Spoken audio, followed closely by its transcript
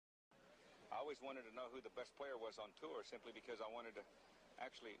always wanted to know who the best player was on tour, simply because I wanted to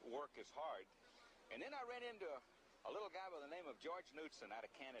actually work as hard. And then I ran into a little guy by the name of George Knudsen out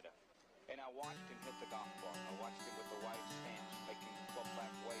of Canada. And I watched him hit the golf ball. I watched him with the wide stance, making the club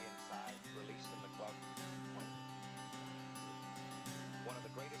back way inside, releasing the club. One of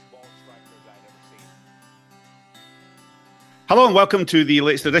the greatest ball strikers I'd ever seen. Hello and welcome to the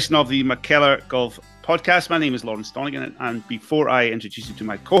latest edition of the McKellar Golf Podcast. My name is Lawrence Donegan, and before I introduce you to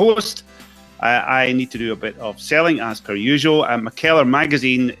my co-host, I need to do a bit of selling as per usual. McKellar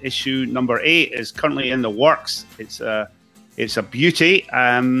magazine issue number 8 is currently in the works. It's a beauty.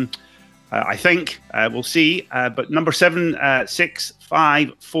 I think we'll see. But number 7, 6,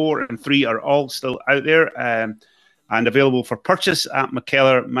 5, 4, and 3 are all still out there and available for purchase at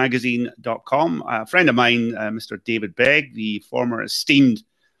McKellarmagazine.com. A friend of mine, Mr. David Begg, the former esteemed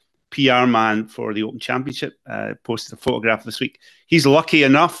PR man for the Open Championship, posted a photograph this week. He's lucky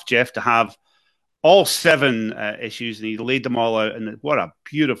enough, Geoff, to have all 7 issues, and he laid them all out. And what a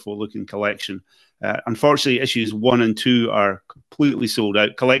beautiful looking collection. Unfortunately, issues 1 and 2 are completely sold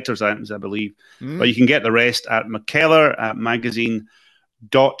out. Collector's items, I believe. But you can get the rest at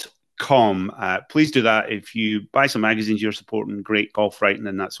McKellarmagazine.com. Please do that. If you buy some magazines, you're supporting great golf writing,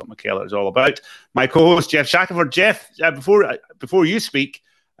 and that's what McKellar is all about. My co-host, Geoff Shackelford. Geoff, before you speak,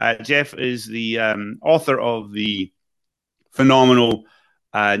 Geoff is the author of the phenomenal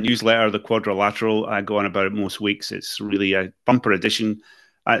newsletter, The Quadrilateral. I go on about it most weeks. It's really a bumper edition.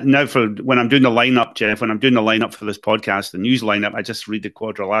 Now, for when I'm doing the lineup, Geoff, when I'm doing the lineup for this podcast, the news lineup, I just read The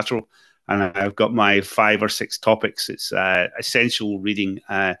Quadrilateral, and I've got my 5 or 6 topics. It's essential reading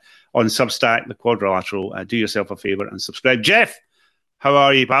on Substack, The Quadrilateral. Do yourself a favor and subscribe. Geoff, how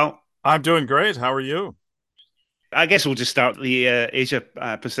are you, pal? I'm doing great. How are you? I guess we'll just start the Asia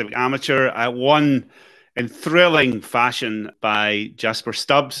Pacific Amateur. Won in thrilling fashion by Jasper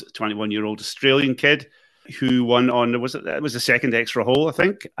Stubbs, 21-year-old Australian kid, who won on, it was the second extra hole, I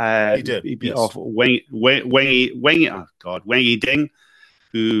think. He did. He beat off Wengi Ding,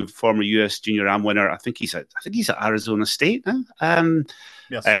 who former US Junior Am winner. I think he's at Arizona State now.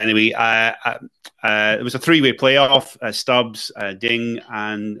 Yes. Anyway, it was a 3-way playoff. Stubbs, Ding,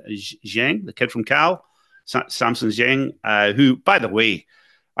 and Zheng, the kid from Cal, Samson Zheng, who, by the way,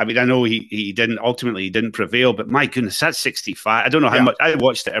 I mean, I know he didn't prevail, but my goodness, that's 65. I don't know how much. I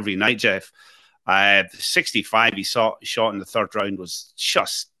watched it every night, Geoff. 65 he shot in the third round was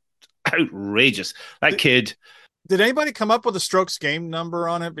just outrageous. That kid. Did anybody come up with a strokes game number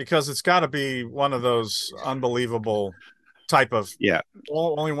on it? Because it's got to be one of those unbelievable type of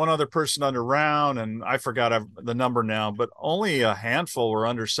only one other person under round, and I forgot the number now, but only a handful were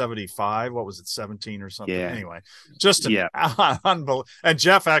under 75. What was it, 17 or something? Anyway, just unbelievable. And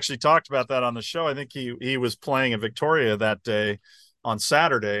Geoff actually talked about that on the show. I think he was playing in Victoria that day on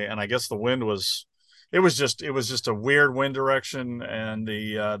Saturday, and I guess the wind was just a weird wind direction, and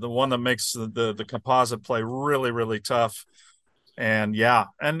the one that makes the composite play really, really tough. And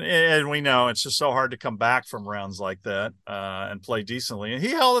and we know it's just so hard to come back from rounds like that and play decently. And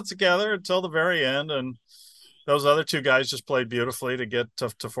he held it together until the very end, and those other 2 guys just played beautifully to get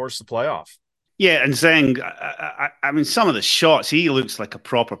to force the playoff. Yeah, and Zheng, I mean, some of the shots, he looks like a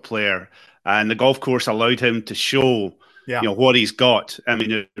proper player, and the golf course allowed him to show what he's got. I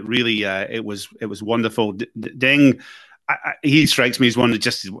mean, it really it was wonderful. Ding, he strikes me as one of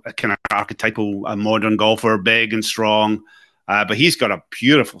just a kind of archetypal modern golfer, big and strong. But he's got a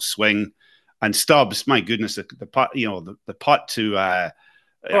beautiful swing. And Stubbs, my goodness, the putt, the putt to, I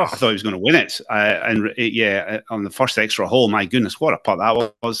thought he was going to win it. On the first extra hole, my goodness, what a putt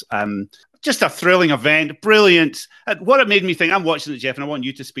that was. Just a thrilling event, brilliant. What it made me think, I'm watching it, Geoff, and I want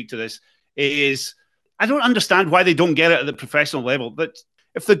you to speak to this, is I don't understand why they don't get it at the professional level. But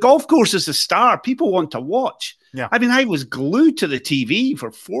if the golf course is a star, people want to watch. Yeah. I mean, I was glued to the TV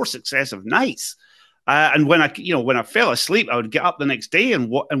for 4 successive nights. And when I fell asleep, I would get up the next day and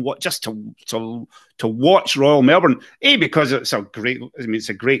what just to watch Royal Melbourne. Because it's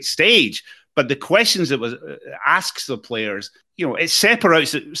a great stage. But the questions it was asks the players, it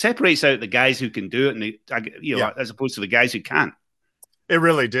separates out the guys who can do it, and as opposed to the guys who can't. It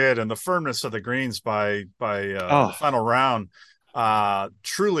really did, and the firmness of the greens by the final round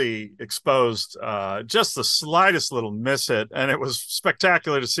truly exposed just the slightest little miss hit, and it was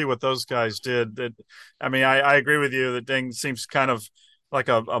spectacular to see what those guys did. I agree with you that Ding seems kind of like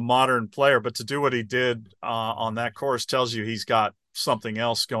a modern player, but to do what he did on that course tells you he's got something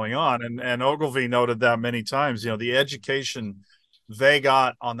else going on. And Ogilvy noted that many times. The education they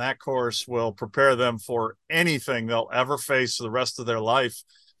got on that course will prepare them for anything they'll ever face the rest of their life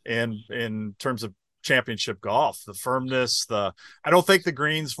in terms of championship golf. The firmness, I don't think the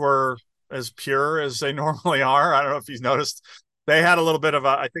greens were as pure as they normally are. I don't know if you've noticed. They had a little bit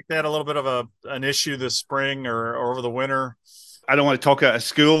of an issue this spring or over the winter. I don't want to talk out of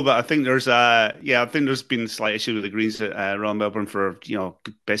school, but I think there's been a slight issue with the greens at Royal Melbourne for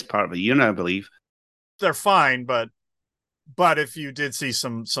best part of a year now, I believe. They're fine, but if you did see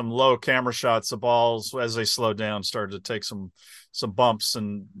some low camera shots, the balls as they slowed down started to take some bumps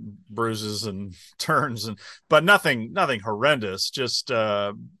and bruises and turns, but nothing horrendous. Just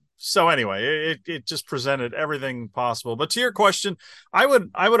so anyway, it just presented everything possible. But to your question, I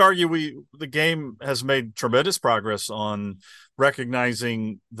would argue the game has made tremendous progress on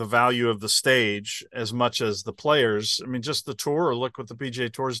recognizing the value of the stage as much as the players. I mean, just the tour. Look what the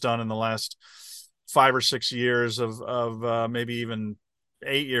PGA Tour's done in the last 5 or 6 years of maybe even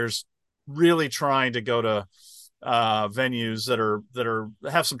 8 years, really trying to go to venues that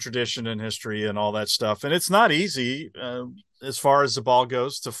have some tradition and history and all that stuff. And it's not easy as far as the ball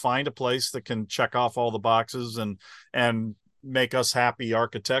goes to find a place that can check off all the boxes and make us happy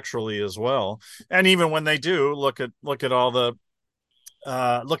architecturally as well. And even when they do, look at all the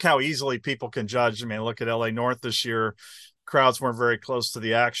look how easily people can judge. I mean, look at LA North this year. Crowds weren't very close to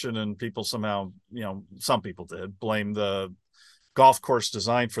the action, and people somehow, some people did blame the golf course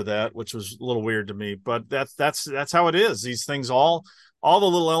design for that, which was a little weird to me. But that's how it is. These things, all the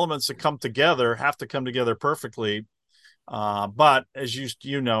little elements that come together have to come together perfectly. But as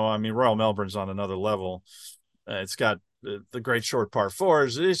I mean, Royal Melbourne's on another level. It's got the great short par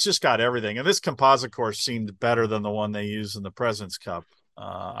fours. It's just got everything. And this composite course seemed better than the one they use in the President's Cup.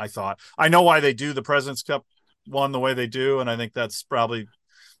 I thought. I know why they do the President's Cup one the way they do, and I think that's probably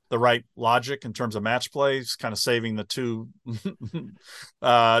the right logic in terms of match plays, kind of saving the two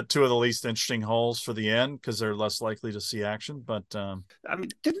of the least interesting holes for the end because they're less likely to see action. But I mean,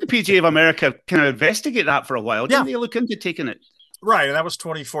 didn't the PGA of America kind of investigate that for a while? Didn't they look into taking it? Right, and that was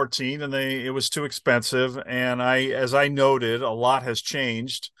 2014, and it was too expensive. And as I noted, a lot has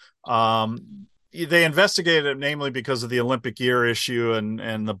changed. They investigated it namely because of the Olympic year issue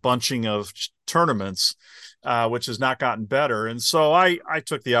and the bunching of tournaments, which has not gotten better. And so I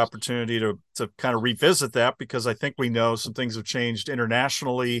took the opportunity to kind of revisit that because I think we know some things have changed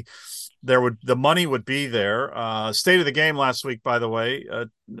internationally. The money would be there. State of the game last week, by the way,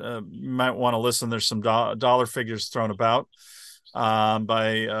 you might want to listen. There's some dollar figures thrown about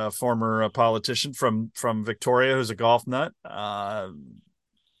by a former politician from Victoria who's a golf nut.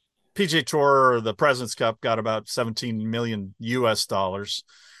 PGA Tour, the President's Cup, got about $17 million US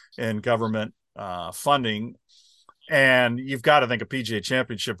in government funding, and you've got to think a PGA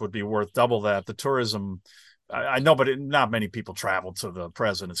Championship would be worth double that. The tourism, I know, but not many people travel to the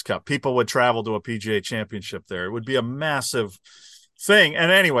President's Cup. People would travel to a PGA Championship there. It would be a massive thing. And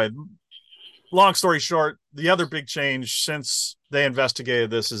anyway, long story short, the other big change since they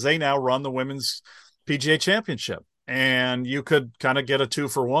investigated this is they now run the Women's PGA Championship. And you could kind of get a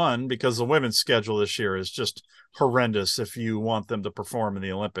 2-for-1 because the women's schedule this year is just horrendous if you want them to perform in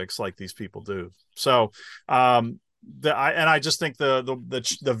the Olympics like these people do. So, I just think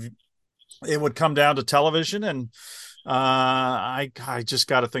the it would come down to television, and I just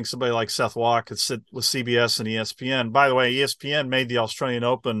got to think somebody like Seth Waugh could sit with CBS and ESPN. By the way, ESPN made the Australian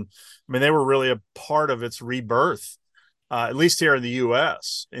Open. I mean, they were really a part of its rebirth, at least here in the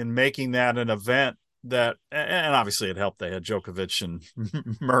U.S., in making that an event. That, and obviously it helped. They had Djokovic and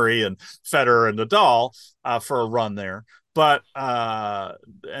Murray and Federer and Nadal for a run there. But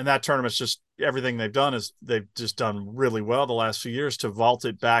and that tournament's just everything they've done is they've just done really well the last few years to vault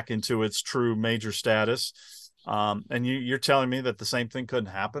it back into its true major status. And you're telling me that the same thing couldn't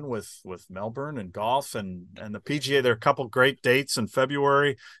happen with Melbourne and golf and the PGA. There are a couple great dates in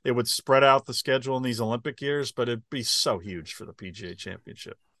February. It would spread out the schedule in these Olympic years, but it'd be so huge for the PGA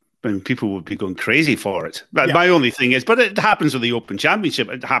Championship. I mean, people would be going crazy for it. But my only thing is, but it happens with the Open Championship.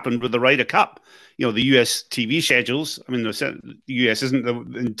 It happened with the Ryder Cup. The US TV schedules. I mean, the US isn't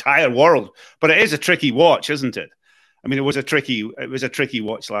the entire world, but it is a tricky watch, isn't it? I mean, it was a tricky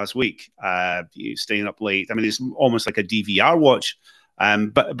watch last week. Staying up late. I mean, it's almost like a DVR watch.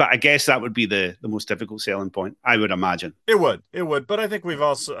 But I guess that would be the most difficult selling point, I would imagine. It would. But I think we've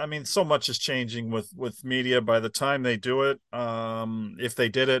also, I mean, so much is changing with media by the time they do it. If they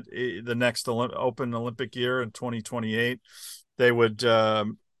did it the next Open Olympic year in 2028, they would, I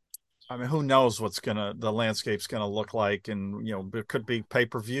mean, who knows what's the landscape's going to look like. And, there could be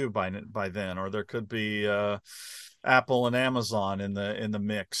pay-per-view by then, or there could be, Apple and Amazon in the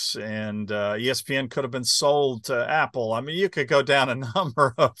mix, and ESPN could have been sold to Apple. I mean, you could go down a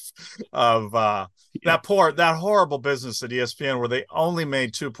number of that horrible business at ESPN where they only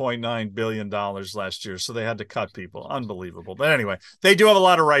made $2.9 billion last year, so they had to cut people. Unbelievable. But anyway, they do have a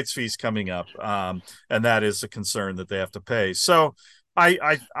lot of rights fees coming up, and that is a concern that they have to pay. So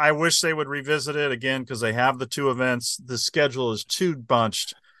I wish they would revisit it again because they have the two events. The schedule is too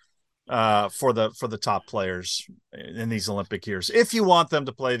bunched for the top players in these Olympic years, if you want them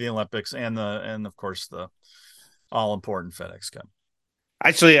to play the Olympics and of course the all important FedEx Cup.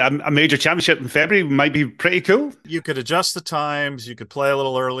 Actually, a major championship in February might be pretty cool. You could adjust the times. You could play a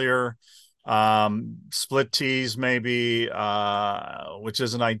little earlier, split tees maybe, which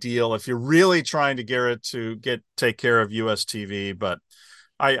isn't ideal if you're really trying to take care of US TV. But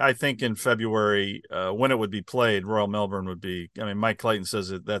I think in February, when it would be played, Royal Melbourne would be. I mean, Mike Clayton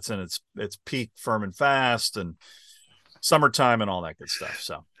says that's in its peak, firm and fast, and summertime and all that good stuff.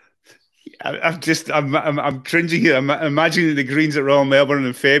 So, I'm cringing here. I'm imagining the greens at Royal Melbourne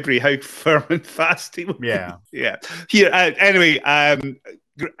in February, how firm and fast it would be. Yeah. Here, anyway,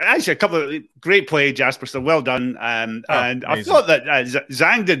 actually, a couple of great play, Jasper. So well done. And amazing. I thought that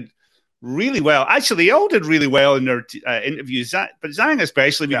Zhang did really well. Actually, they all did really well in their interviews, but Zhang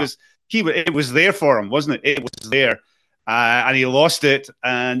especially because it was there for him, wasn't it? It was there, and he lost it,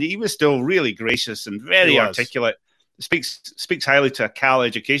 and he was still really gracious and very articulate. Speaks highly to a Cal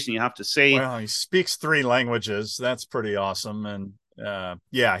education, you have to say. Well, he speaks 3 languages. That's pretty awesome, and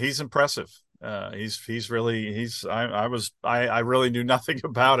he's impressive. I really knew nothing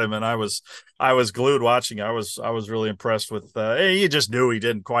about him, and I was glued watching. I was really impressed with. He just knew he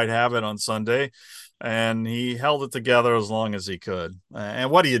didn't quite have it on Sunday, and he held it together as long as he could. And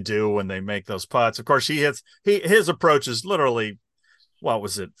what do you do when they make those putts? Of course, his approach is literally, what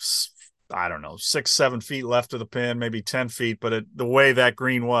was it? I don't know, 6-7 feet left of the pin, maybe 10 feet. But the way that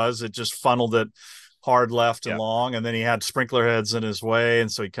green was, it just funneled it hard left and long, and then he had sprinkler heads in his way, and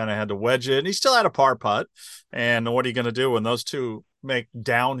so he kind of had to wedge it, and he still had a par putt. And what are you going to do when those two make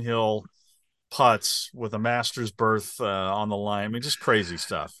downhill putts with a Masters berth on the line? I mean, just crazy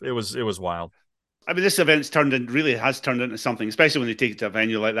stuff. It was wild. I mean, this event's really has turned into something, especially when they take it to a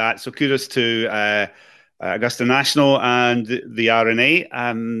venue like that. So kudos to Augusta National and the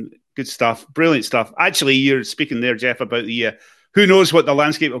RNA. Good stuff, brilliant stuff. Actually, you're speaking there, Geoff, about the who knows what the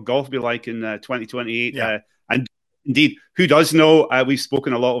landscape of golf will be like in 2028. And indeed, who does know? We've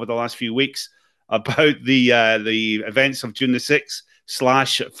spoken a lot over the last few weeks about the events of June the 6th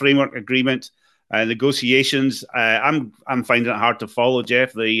 / framework agreement negotiations. I'm finding it hard to follow,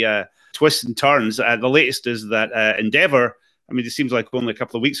 Geoff. The twists and turns. The latest is that Endeavour. I mean, it seems like only a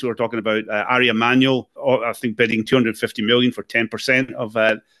couple of weeks we were talking about Ari Emanuel, I think, bidding $250 million for 10% of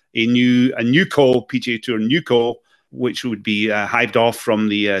a new call, PGA Tour new call, which would be hived off from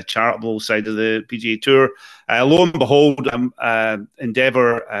the charitable side of the PGA Tour. Lo and behold,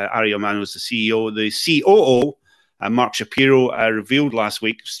 Endeavour, Ari Emanuel is the CEO. The COO, Mark Shapiro, revealed last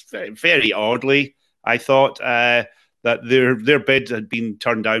week, very oddly, I thought, that their bid had been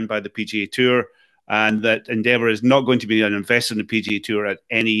turned down by the PGA Tour, and that Endeavour is not going to be an investor in the PGA Tour at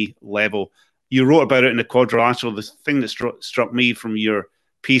any level. You wrote about it in the Quadrilateral. The thing that struck me from your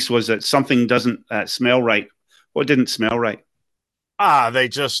piece was that something doesn't smell right. What didn't smell right? They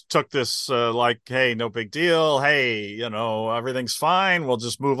just took this like, hey, no big deal. Hey, everything's fine. We'll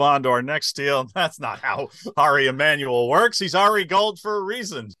just move on to our next deal. That's not how Ari Emanuel works. He's Ari Gold for a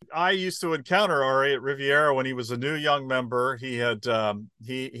reason. I used to encounter Ari at Riviera when he was a new young member. He had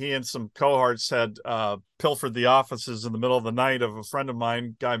he and some cohorts had pilfered the offices in the middle of the night of a friend of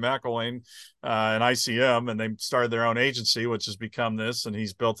mine, Guy McElwain, and ICM, and they started their own agency, which has become this, and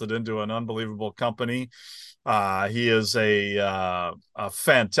he's built it into an unbelievable company. He is a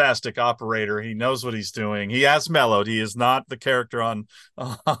fantastic operator. He knows what he's doing. He has mellowed. He is not the character on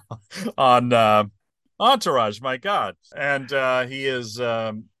Entourage. My God. And he is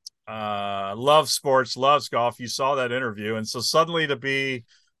loves sports, loves golf. You saw that interview, and so suddenly to be,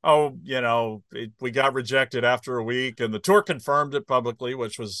 we got rejected after a week, and the tour confirmed it publicly,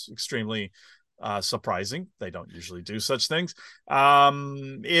 which was extremely surprising. They don't usually do such things.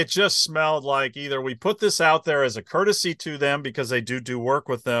 It just smelled like either we put this out there as a courtesy to them because they do work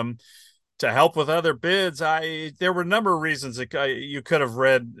with them to help with other bids. There were a number of reasons that you could have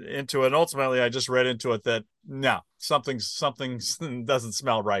read into it. And ultimately, I just read into it that no, something doesn't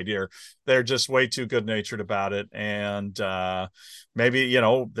smell right here. They're just way too good-natured about it, and maybe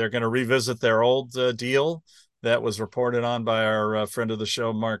they're going to revisit their old deal that was reported on by our friend of the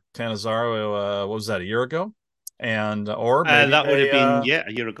show, Mark Cannizzaro, what was that, a year ago? And or maybe that would have been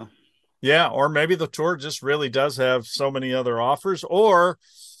a year ago. Yeah, or maybe the tour just really does have so many other offers, or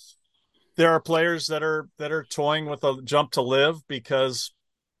there are players that are toying with a jump to live because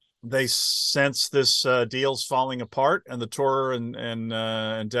they sense this deal's falling apart, and the tour and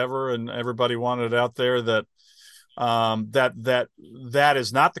Endeavor and everybody wanted out there that that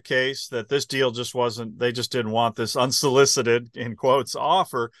is not the case, that this deal just wasn't, they just didn't want this unsolicited, in quotes,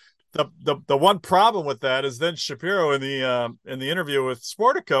 offer. The one problem with that is then Shapiro in the interview with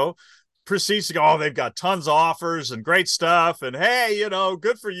Sportico proceeds to go, oh, they've got tons of offers and great stuff, and hey,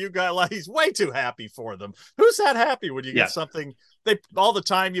 good for you guys. Like, he's way too happy for them. Who's that happy when you get something, they all the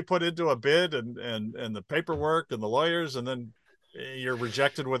time you put into a bid and the paperwork and the lawyers, and then you're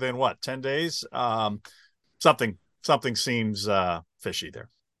rejected within 10 days? Something seems fishy there.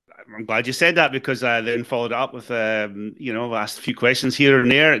 I'm glad you said that, because then followed up with asked a few questions here and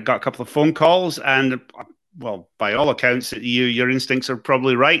there, got a couple of phone calls, and well, by all accounts, your instincts are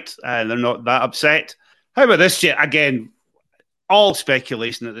probably right. They're not that upset. How about this, Jay? Again, all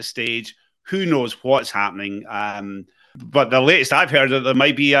speculation at this stage. Who knows what's happening? But the latest I've heard, that there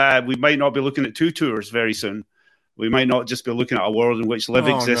might be we might not be looking at two tours very soon. We might not just be looking at a world in which Live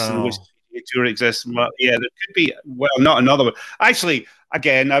exists and which tour exists. Well, yeah, there could be. Well, not another one. Actually,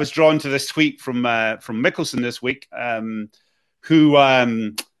 again, I was drawn to this tweet from Mickelson this week, who,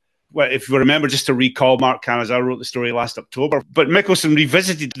 well, if you remember, just to recall, Mark Canizar wrote the story last October, but Mickelson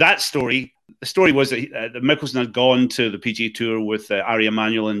revisited that story. The story was that Mickelson had gone to the PGA Tour with Ari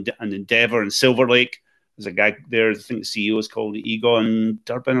Emanuel and Endeavour and Silver Lake. There's a guy there, I think the CEO is called Egon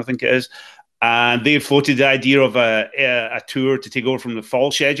Durbin, I think it is. And they floated the idea of a tour to take over from the fall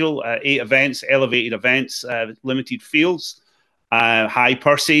schedule, 8 events, elevated events, limited fields, high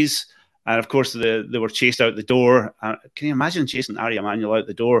purses. And of course, they were chased out the door. Can you imagine chasing Ari Emanuel out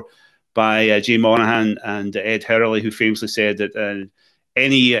the door by Jay Monahan and Ed Hurley, who famously said that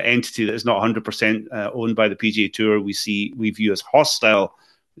any entity that is not 100% owned by the PGA Tour, we view as hostile.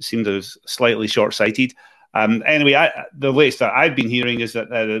 It seemed as slightly short-sighted. Anyway, the latest that I've been hearing is that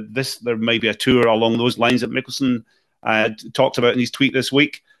there may be a tour along those lines that Mickelson talked about in his tweet this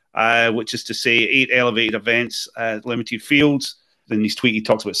week, which is to say 8 elevated events, limited fields. In his tweet, he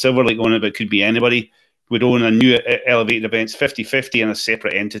talks about Silver Lake owning it, but it could be anybody. Would own a new elevated events 50-50 in a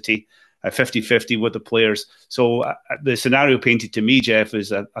separate entity, 50-50 with the players. So the scenario painted to me, Geoff,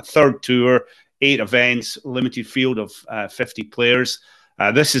 is a third tour, 8 events, limited field of 50 players.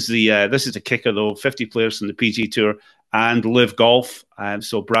 This is the kicker, though. 50 players from the PGA Tour and Live Golf.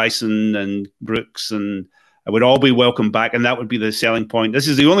 So Bryson and Brooks and would all be welcome back, and that would be the selling point. This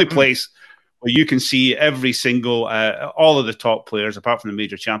is the only place where you can see every single, all of the top players, apart from the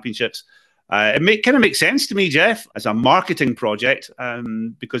major championships. It kind of makes sense to me, Geoff, as a marketing project,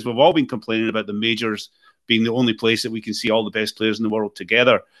 because we've all been complaining about the majors being the only place that we can see all the best players in the world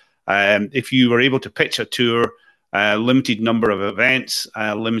together. If you were able to pitch a tour, limited number of events,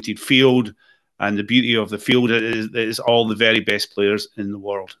 limited field, and the beauty of the field is all the very best players in the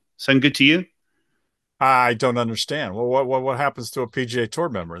world. Sound good to you? I don't understand. Well, what happens to a PGA Tour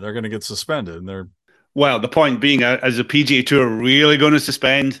member? They're going to get suspended, and well, the point being, as a PGA Tour really going to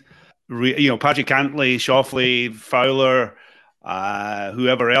suspend, Patrick Cantlay, Schauffele, Fowler,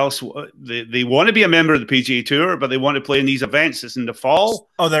 whoever else, they want to be a member of the PGA Tour, but they want to play in these events. It's in the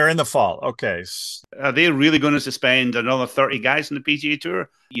fall. Oh, they're in the fall. Okay. Are they really going to suspend another 30 guys in the PGA Tour?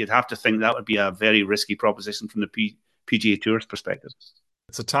 You'd have to think that would be a very risky proposition from the PGA Tour's perspective.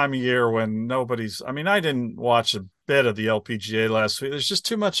 It's a time of year when nobody's. I mean, I didn't watch a bit of the LPGA last week. There's just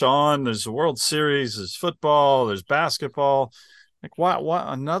too much on. There's the World Series, there's football, there's basketball. Like, what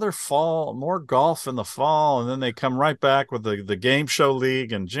another fall, more golf in the fall, and then they come right back with the game show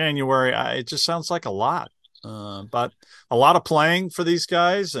league in January. It just sounds like a lot, but a lot of playing for these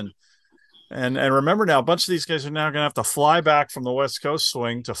guys. And remember now, a bunch of these guys are now going to have to fly back from the West Coast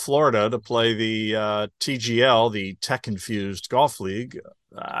swing to Florida to play the TGL, the Tech Infused Golf League.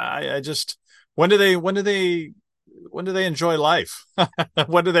 I just, when do they enjoy life?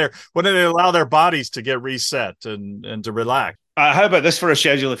 when do they allow their bodies to get reset and to relax? How about this for a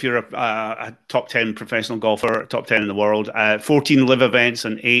schedule if you're a top 10 professional golfer, top 10 in the world? 14 live events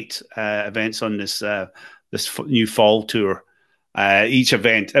and 8 events on this new fall tour. Each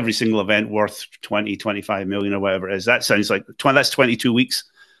event, every single event worth 20, 25 million or whatever it is. That sounds like that's 22 weeks.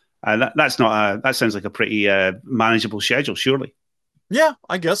 That sounds like a pretty manageable schedule, surely. Yeah,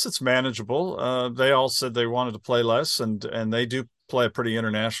 I guess it's manageable. They all said they wanted to play less, and they do play a pretty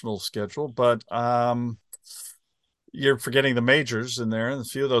international schedule, but you're forgetting the majors in there, and a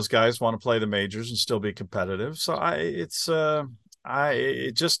few of those guys want to play the majors and still be competitive. So I'm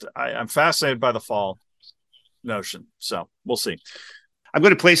fascinated by the fall notion. So we'll see. I'm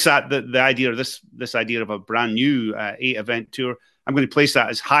going to place that the idea of this idea of a brand new 8-event tour. I'm going to place that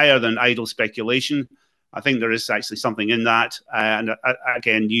as higher than idle speculation. I think there is actually something in that. And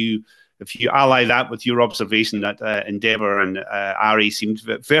again, if you ally that with your observation that Endeavour and Ari seemed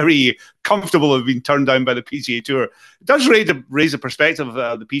very comfortable of being turned down by the PGA Tour, it does raise a perspective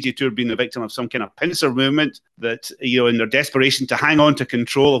of the PGA Tour being the victim of some kind of pincer movement that, in their desperation to hang on to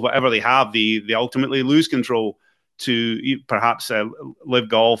control of whatever they have, they ultimately lose control to perhaps Live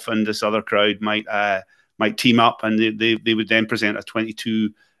Golf and this other crowd might team up, and they would then present a 22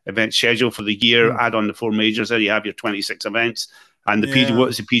 event schedule for the year, add on the 4 majors. There you have your 26 events. And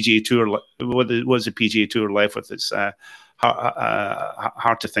what's the PGA Tour? What's the PGA Tour left with? It's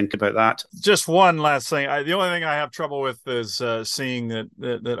hard to think about that. Just one last thing. The only thing I have trouble with is seeing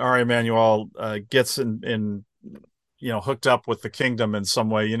that Ari Emanuel gets in hooked up with the kingdom in some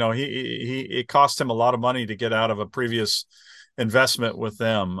way. It cost him a lot of money to get out of a previous investment with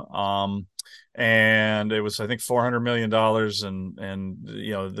them. And it was, I think, $400 million. And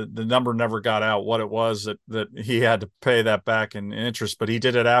the number never got out what it was that he had to pay that back in interest, but he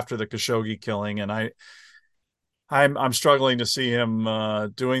did it after the Khashoggi killing. And I'm struggling to see him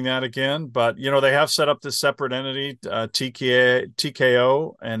doing that again, but they have set up this separate entity,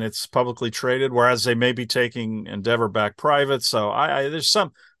 TKO, and it's publicly traded, whereas they may be taking Endeavour back private. So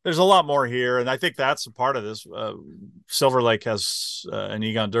there's a lot more here, and I think that's a part of this. Silver Lake has and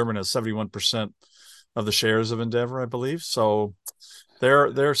Egon Durban has 71% of the shares of Endeavour, I believe. So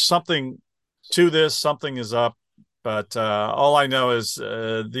there's something to this. Something is up. But all I know is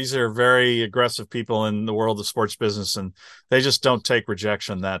these are very aggressive people in the world of sports business, and they just don't take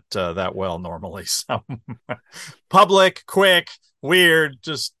rejection that well normally. So public, quick, weird,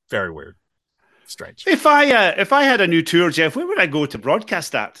 just very weird, strange. If I had a new tour, Geoff, where would I go to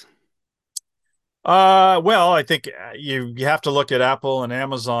broadcast that? Well, I think you have to look at Apple and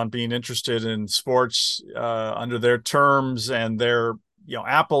Amazon being interested in sports under their terms, and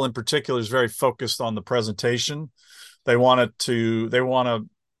Apple in particular is very focused on the presentation. They want to,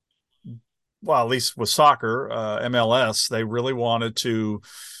 well, at least with soccer, MLS, they really wanted to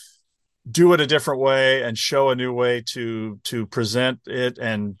do it a different way and show a new way to present it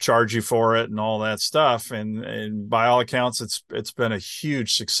and charge you for it and all that stuff. And by all accounts, it's been a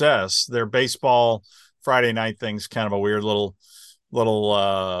huge success. Their baseball Friday night thing's kind of a weird little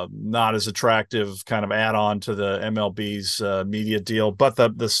not as attractive kind of add-on to the MLB's media deal, but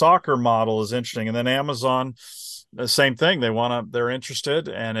the soccer model is interesting. And then Amazon, the same thing. They're interested,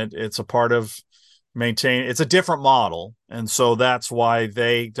 and it's a part of it's a different model. And so that's why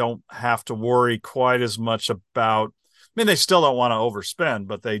they don't have to worry quite as much about, they still don't want to overspend,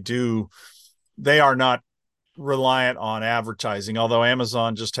 but they are not reliant on advertising, although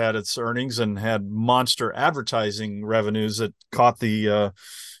Amazon just had its earnings and had monster advertising revenues that caught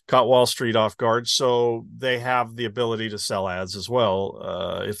Wall Street off guard. So they have the ability to sell ads as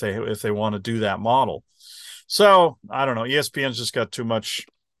well if they want to do that model. So I don't know. ESPN's just got too much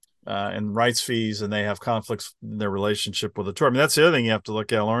in rights fees, and they have conflicts in their relationship with the tour. That's the other thing you have to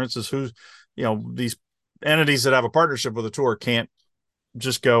look at, Lawrence, is these entities that have a partnership with the tour can't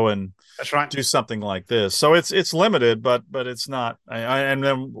just go and do something like this. So it's limited, but it's not. And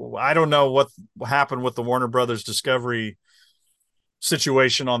then I don't know what happened with the Warner Brothers Discovery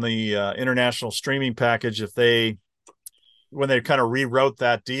situation on the international streaming package. When they kind of rewrote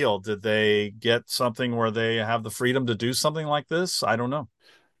that deal, did they get something where they have the freedom to do something like this? I don't know.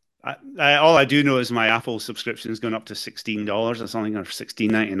 All I do know is my Apple subscription is going up to $16 or something, or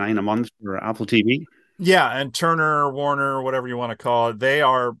 $16.99 a month for Apple TV. Yeah, and Turner, Warner, whatever you want to call it, they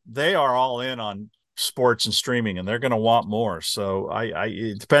are all in on sports and streaming, and they're going to want more. So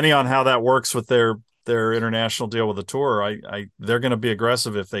I depending on how that works with their international deal with the tour, they're going to be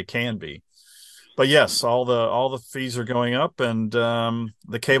aggressive if they can be. But yes, all the fees are going up, and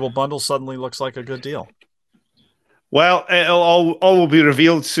the cable bundle suddenly looks like a good deal. Well, all will be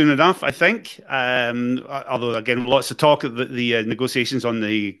revealed soon enough, I think. Although, again, lots of talk. The negotiations on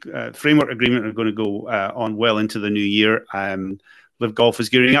the framework agreement are going to go on well into the new year. Live Golf is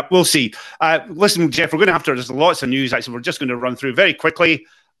gearing up. We'll see. Listen, Geoff, we're going to have to. There's lots of news. Actually, we're just going to run through very quickly.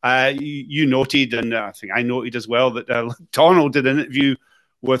 You noted, and I think I noted as well, that Donald did an interview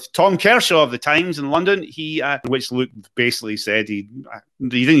with Tom Kershaw of the Times in London, which Luke basically said he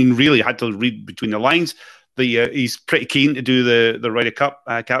didn't even really had to read between the lines. He's pretty keen to do the Ryder Cup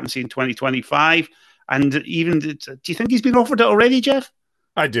captaincy in 2025. And even, do you think he's been offered it already, Geoff?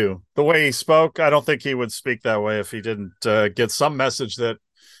 I do. The way he spoke, I don't think he would speak that way if he didn't get some message that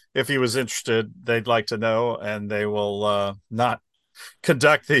if he was interested, they'd like to know, and they will not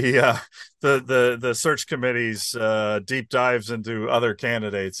conduct the search committee's deep dives into other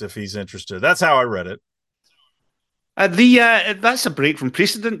candidates if he's interested. That's how I read it. That's a break from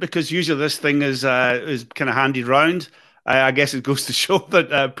precedent because usually this thing is kind of handed round. I guess it goes to show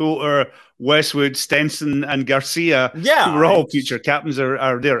that Poulter, Westwood, Stenson, and Garcia, who were all future captains,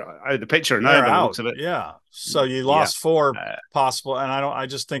 are there out of the picture now. They're by the out. looks of it. Yeah. So you lost four possible, and I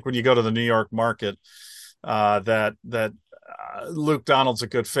just think when you go to the New York market, that Luke Donald's a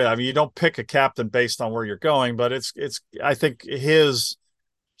good fit. I mean, you don't pick a captain based on where you're going, but it's I think his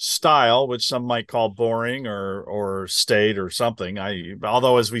style, which some might call boring or staid or something.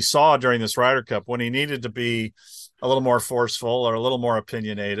 Although as we saw during this Ryder Cup, when he needed to be a little more forceful or a little more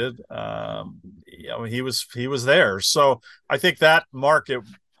opinionated, he was there. So I think that market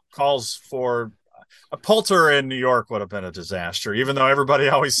calls for a Poulter in New York would have been a disaster, even though everybody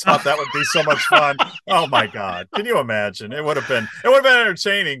always thought that would be so much fun. Oh my God. Can you imagine? It would have been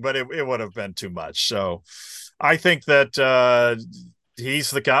entertaining, but it would have been too much. So I think that,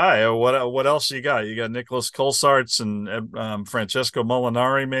 he's the guy. What else you got? You got Nicholas Colsaerts and Francesco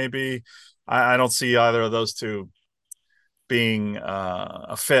Molinari, maybe. I don't see either of those two being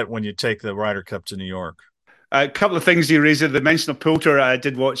a fit when you take the Ryder Cup to New York. A couple of things you raised. The mention of Poulter, I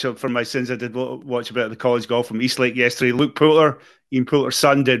did watch for my sins. I did watch a bit of the college golf from Eastlake yesterday. Luke Poulter, Ian Poulter's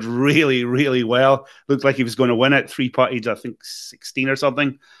son, did really, really well. Looked like he was going to win it. 3-putted, I think 16 or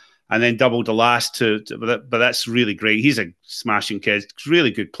something, and then doubled the last but that's really great. He's a smashing kid,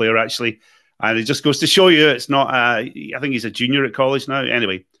 really good player actually, and it just goes to show you it's not. I think he's a junior at college now.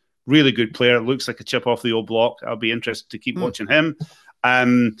 Anyway, really good player. Looks like a chip off the old block. I'll be interested to keep watching him.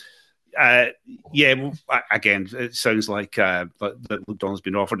 Again, it sounds like that Luke Donald's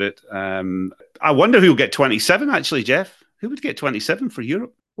been offered it. I wonder who will get 27. Actually, Geoff, who would get 27 for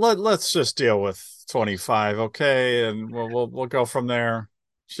Europe? Let's just deal with 25, okay, and we'll go from there.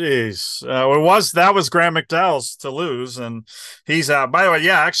 Jeez, that was Graham McDowell's to lose, and he's out. By the way,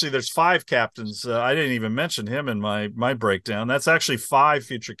 actually, there's 5 captains. I didn't even mention him in my breakdown. That's actually 5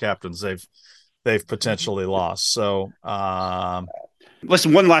 future captains they've potentially lost. So,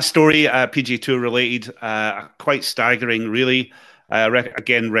 listen, one last story, PGA Tour related, quite staggering, really.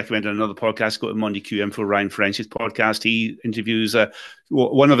 Again, recommend another podcast. Go to Monday Q Info, Ryan French's podcast. He interviews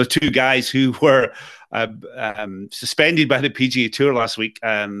one of the 2 guys who were suspended by the PGA Tour last week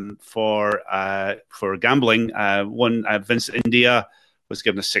for gambling. One, Vincent India, was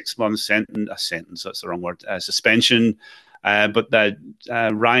given a 6-month sentence. That's the wrong word. Suspension. But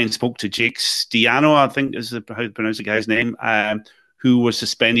Ryan spoke to Jake Stiano, I think is how to pronounce the guy's name, who was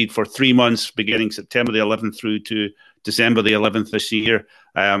suspended for 3 months, beginning September the 11th through to December the 11th this year.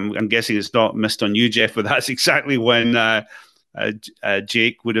 I'm guessing it's not missed on you, Geoff, but that's exactly when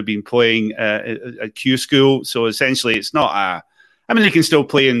Jake would have been playing at Q School. So essentially, it's not he can still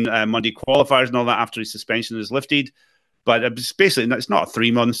play in Monday qualifiers and all that after his suspension is lifted. But it's basically, it's not a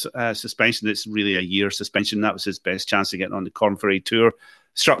 3-month suspension. It's really a year suspension. That was his best chance of getting on the Corn Ferry Tour.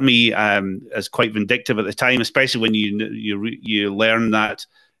 Struck me as quite vindictive at the time, especially when you learn that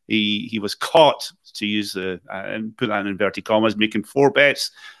he was caught, to use and put that in inverted commas, making 4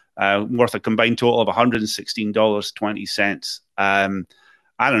 bets worth a combined total of $116.20. I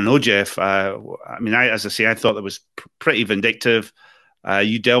don't know, Geoff. As I say, I thought that was pretty vindictive.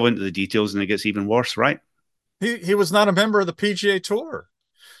 You delve into the details and it gets even worse, right? He was not a member of the PGA Tour.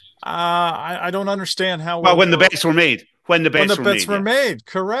 I don't understand how. Well, when the bets were made. When the bets were made,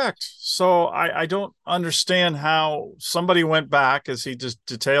 correct. So I don't understand how somebody went back, as he just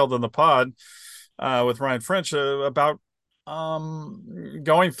detailed in the pod with Ryan French, about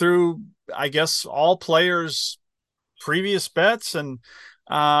going through, I guess, all players' previous bets, and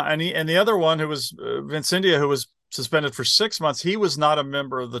the other one, who was Vince India, who was suspended for 6 months. He was not a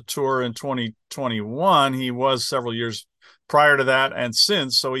member of the tour in 2021. He was several years prior to that and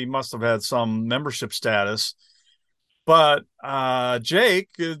since, so he must have had some membership status. But Jake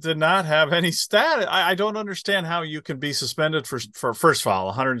did not have any status. I don't understand how you can be suspended for first of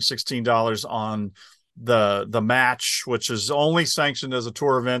all, $116 on the match, which is only sanctioned as a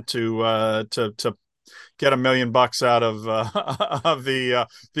tour event to get $1 million out of the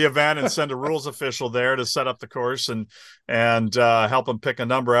event and send a rules official there to set up the course and help him pick a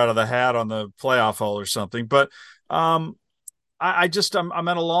number out of the hat on the playoff hole or something. But I'm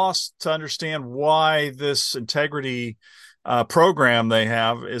at a loss to understand why this integrity program they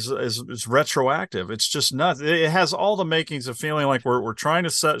have is retroactive. It's just nuts. It has all the makings of feeling like we're trying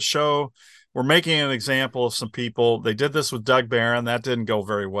to show we're making an example of some people. They did this with Doug Barron. That didn't go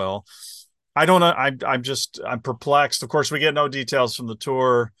very well. I don't know. I'm perplexed. Of course, we get no details from the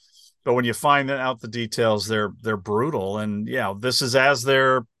tour. But when you find out the details, they're brutal. And yeah, this is as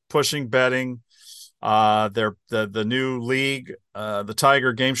they're pushing betting. They're the new league, the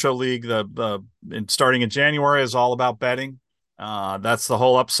Tiger Game Show League, starting in January is all about betting. That's the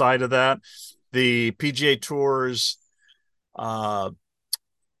whole upside of that. The PGA Tour's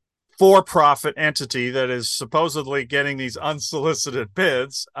for-profit entity that is supposedly getting these unsolicited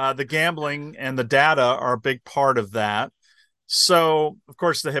bids, the gambling and the data are a big part of that. So, of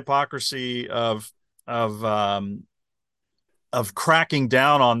course, the hypocrisy of cracking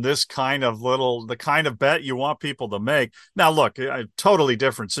down on this the kind of bet you want people to make. Now, look, a totally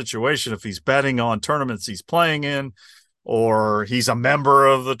different situation if he's betting on tournaments he's playing in, or he's a member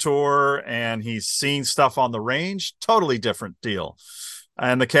of the tour and he's seen stuff on the range. Totally different deal.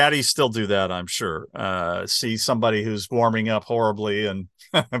 And the caddies still do that, I'm sure. See somebody who's warming up horribly and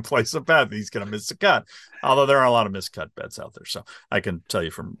place a bet, he's going to miss a cut. Although there are a lot of miscut bets out there, so I can tell you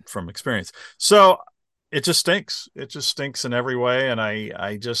from experience. So it just stinks. It just stinks in every way, and I'm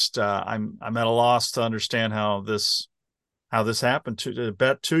at a loss to understand how this happened. To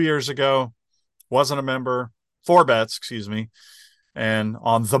bet 2 years ago, wasn't a member, 4 bets, excuse me, and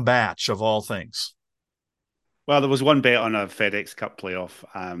on the match of all things. Well, there was one bet on a FedEx Cup playoff,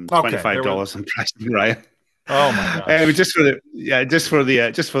 $25 on price, right? Oh my gosh! Just for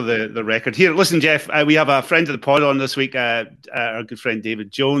the record here. Listen, Geoff, we have a friend of the pod on this week, our good friend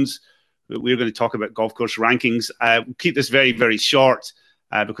David Jones. We're going to talk about golf course rankings. We'll keep this very, very short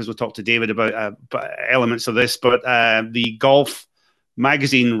because we'll talk to David about elements of this. But the Golf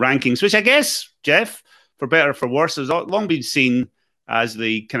Magazine rankings, which I guess, Geoff, for better or for worse, has long been seen as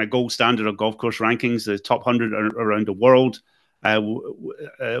the kind of gold standard of golf course rankings. The top 100 around the world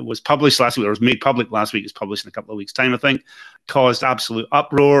was published last week, or was made public last week. It's published in a couple of weeks' time, I think. Caused absolute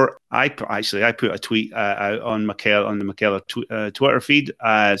uproar. I put a tweet out on the McKellar Twitter feed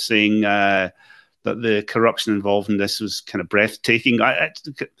saying that the corruption involved in this was kind of breathtaking. I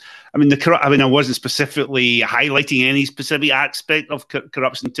wasn't specifically highlighting any specific aspect of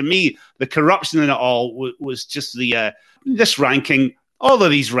corruption. To me, the corruption in it all was just this ranking. All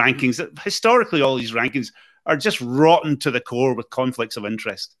of these rankings, historically, all these rankings are just rotten to the core with conflicts of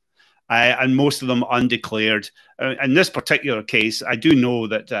interest, and most of them undeclared. In this particular case, I do know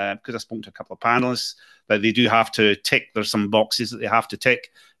that because I spoke to a couple of panelists, that they do have to tick. There's some boxes that they have to tick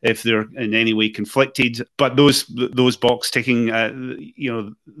if they're in any way conflicted. But those box ticking,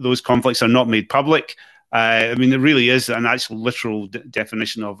 those conflicts are not made public. There really is an actual literal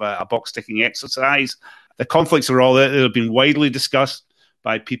definition of a box ticking exercise. The conflicts are all there. They've been widely discussed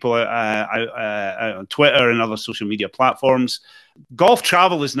by people on Twitter and other social media platforms. Golf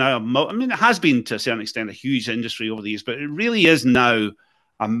travel is now, it has been to a certain extent a huge industry over the years, but it really is now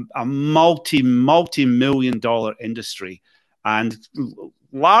a multi-million dollar industry, and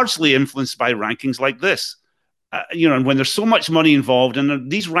largely influenced by rankings like this. And when there's so much money involved, and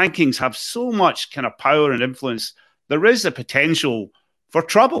these rankings have so much kind of power and influence, there is a potential for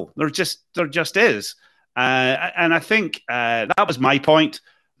trouble. There just is. And I think that was my point.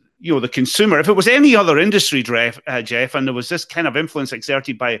 The consumer, if it was any other industry, Geoff, and there was this kind of influence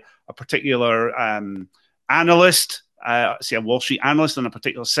exerted by a particular analyst, say a Wall Street analyst in a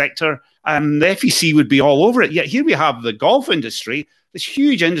particular sector, the FEC would be all over it. Yet here we have the golf industry, this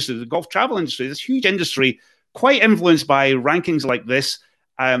huge industry, the golf travel industry, this huge industry, quite influenced by rankings like this.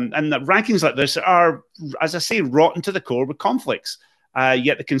 And the rankings like this are, as I say, rotten to the core with conflicts.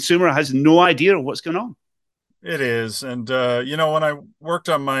 Yet the consumer has no idea what's going on. It is. And, when I worked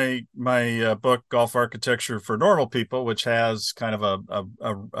on my book, Golf Architecture for Normal People, which has kind of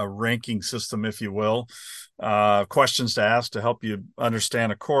a ranking system, if you will, questions to ask to help you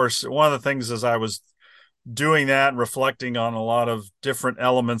understand a course. One of the things as I was doing that and reflecting on a lot of different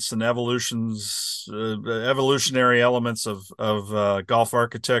elements and evolutionary elements of golf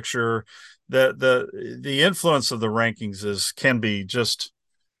architecture, the influence of the rankings can be just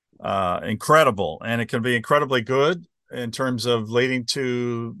incredible, and it can be incredibly good in terms of leading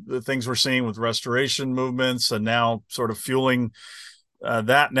to the things we're seeing with restoration movements, and now sort of fueling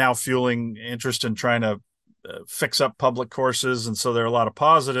interest in trying to fix up public courses. And so there are a lot of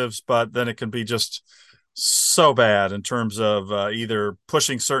positives, but then it can be just so bad in terms of either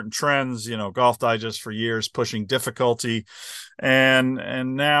pushing certain trends, Golf Digest for years pushing difficulty, and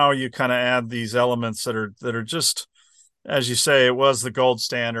now you kind of add these elements that are just, as you say, it was the gold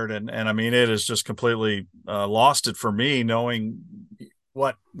standard, and it has just completely lost it for me, knowing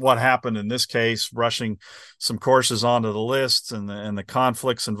what happened in this case, rushing some courses onto the lists and the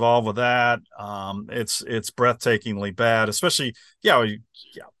conflicts involved with that. It's breathtakingly bad, especially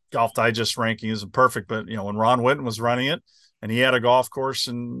Golf Digest ranking isn't perfect, but when Ron Whitten was running it, and he had a golf course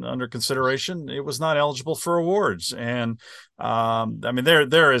under consideration, it was not eligible for awards. And I mean,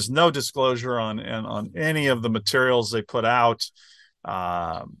 there is no disclosure on any of the materials they put out.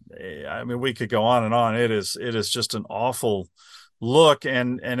 I mean, we could go on and on. It is just an awful look.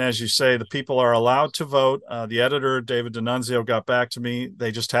 And as you say, the people are allowed to vote. The editor, David D'Annunzio, got back to me.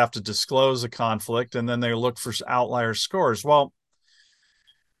 They just have to disclose a conflict, and then they look for outlier scores. Well,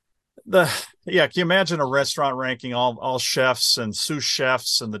 can you imagine a restaurant ranking all chefs and sous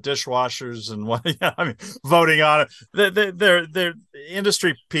chefs and the dishwashers and what? Yeah, I mean, voting on it. They're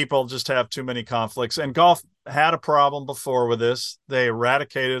industry people just have too many conflicts. And golf had a problem before with this. They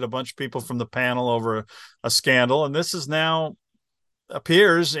eradicated a bunch of people from the panel over a scandal, and this is now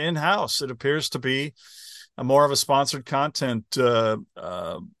appears in-house. It appears to be more of a sponsored content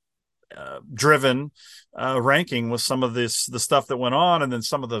driven ranking with some of the stuff that went on, and then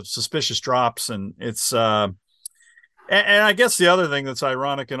some of the suspicious drops. And it's and I guess the other thing that's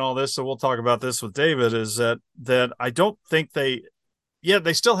ironic in all this, so we'll talk about this with David, is that I don't think they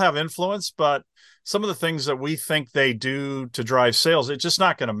still have influence, but some of the things that we think they do to drive sales, it's just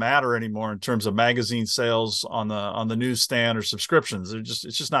not going to matter anymore in terms of magazine sales on the newsstand or subscriptions. It's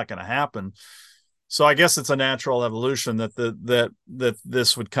just not going to happen. So I guess it's a natural evolution that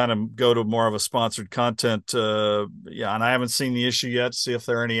this would kind of go to more of a sponsored content. And I haven't seen the issue yet. See if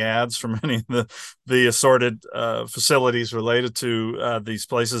there are any ads from any of the assorted facilities related to these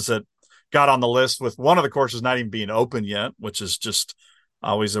places that got on the list, with one of the courses not even being open yet, which is just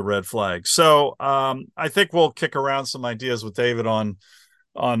always a red flag. So I think we'll kick around some ideas with David on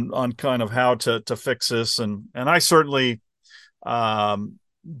kind of how to fix this. And I certainly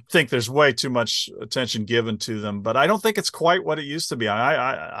think there's way too much attention given to them, but I don't think it's quite what it used to be.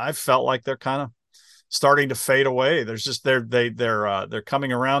 I felt like they're kind of starting to fade away. There's just they're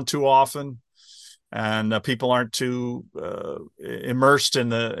coming around too often, and people aren't too immersed in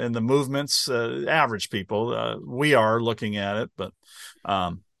the movements. Average people, we are looking at it, but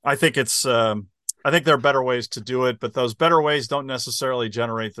I think I think there are better ways to do it, but those better ways don't necessarily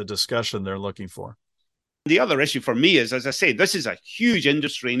generate the discussion they're looking for. The other issue for me is, as I say, this is a huge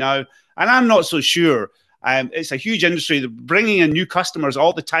industry now, and I'm not so sure. It's a huge industry, bringing in new customers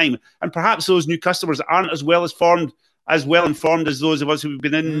all the time, and perhaps those new customers aren't as well informed as those of us who've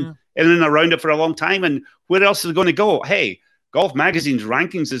been in and around it for a long time. And where else is it going to go? Hey, Golf Magazine's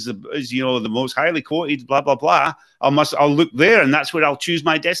rankings is the most highly quoted, blah blah blah. I'll look there, and that's where I'll choose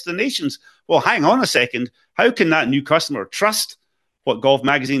my destinations. Well, hang on a second. How can that new customer trust what Golf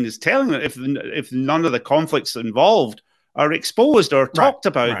Magazine is telling them if none of the conflicts involved are exposed or talked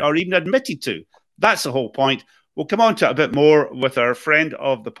about or even admitted to? That's the whole point. We'll come on to it a bit more with our friend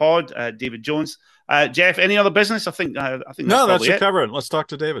of the pod, David Jones. Geoff, any other business? I think no, that should cover it. Let's talk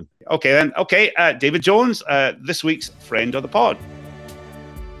to David. Okay, then. Okay, David Jones, this week's friend of the pod.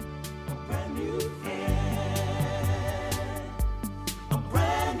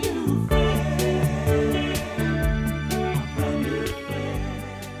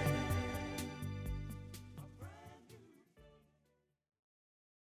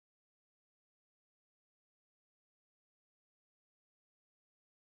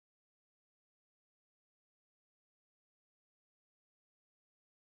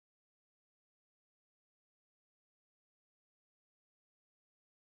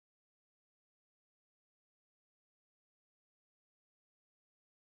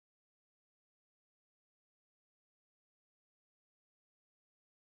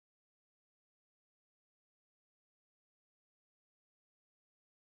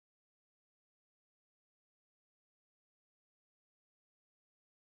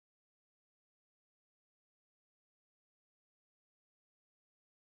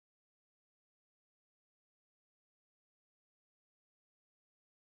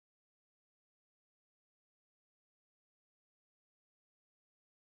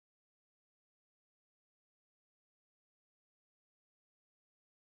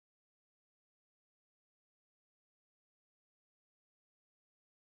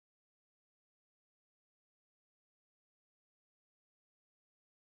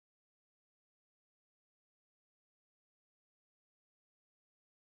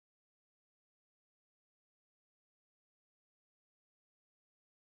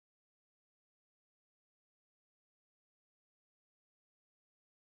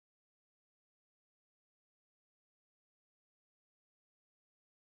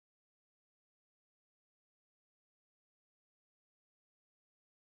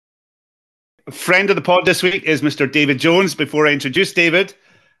 Friend of the pod this week is Mr. David Jones. Before I introduce David,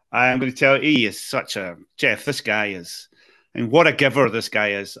 I'm going to tell you, he is such a Geoff. This guy is And what a giver this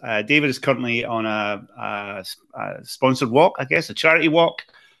guy is. David is currently on a sponsored walk, I guess, a charity walk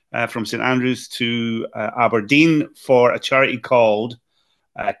from St Andrews to Aberdeen for a charity called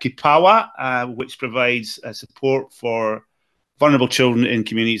Kipawa, which provides support for vulnerable children in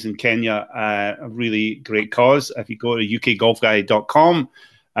communities in Kenya. A really great cause. If you go to UKGolfGuy.com,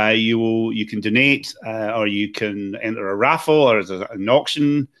 you can donate, or you can enter a raffle, or there's an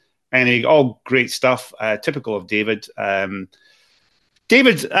auction. All great stuff, typical of David.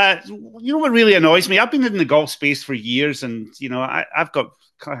 David, you know what really annoys me? I've been in the golf space for years, and I've got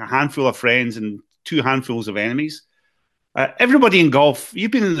kind of a handful of friends and two handfuls of enemies. Everybody in golf,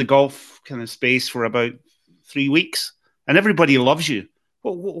 you've been in the golf kind of space for about 3 weeks, and everybody loves you.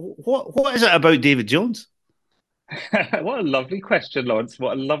 What is it about David Jones? What a lovely question, Lawrence.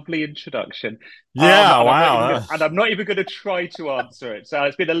 What a lovely introduction. Yeah, and wow. I'm not even going to try to answer it. So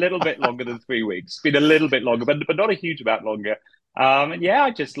it's been a little bit longer than 3 weeks. It's been a little bit longer, but not a huge amount longer. And yeah,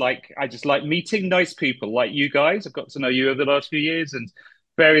 I just like meeting nice people like you guys. I've got to know you over the last few years and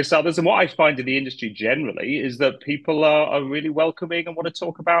various others. And what I find in the industry generally is that people are really welcoming and want to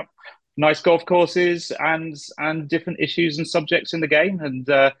talk about nice golf courses and different issues and subjects in the game. And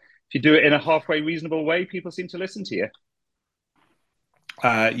if you do it in a halfway reasonable way, people seem to listen to you.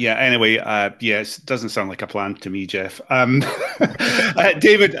 Anyway, yes, it doesn't sound like a plan to me, Geoff.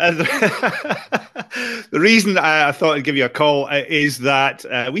 David, the reason I thought I'd give you a call is that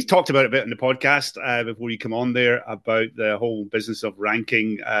we talked about it a bit in the podcast before you come on there about the whole business of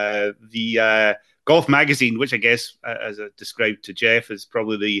ranking. The Golf magazine, which I guess, as I described to Geoff, is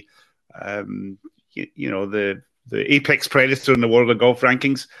probably the apex predator in the world of golf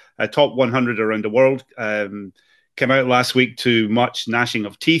rankings, top 100 around the world. Came out last week to much gnashing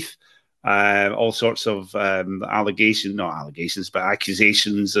of teeth, all sorts of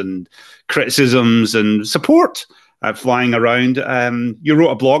accusations and criticisms and support flying around. You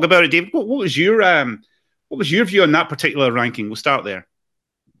wrote a blog about it, David. What was your view on that particular ranking? We'll start there.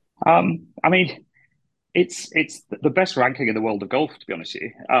 I mean, it's the best ranking in the world of golf, to be honest with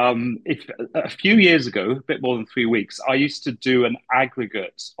you. If a few years ago, a bit more than 3 weeks, I used to do an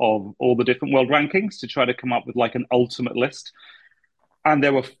aggregate of all the different world rankings to try to come up with like an ultimate list. And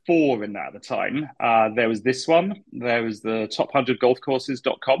there were 4 in that at the time. There was this one. There was the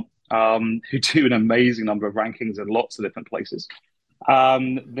top100golfcourses.com, who do an amazing number of rankings in lots of different places.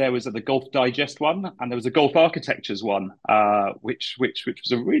 There was the Golf Digest one, and there was a Golf Architectures one, which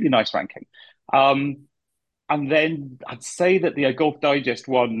was a really nice ranking. And then I'd say that the Golf Digest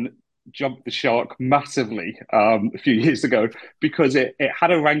one jumped the shark massively a few years ago, because it had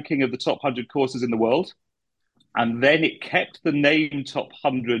a ranking of the top 100 courses in the world. And then it kept the name top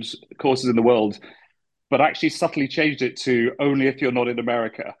 100 courses in the world, but actually subtly changed it to only if you're not in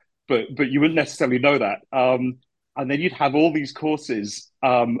America. But you wouldn't necessarily know that. And then you'd have all these courses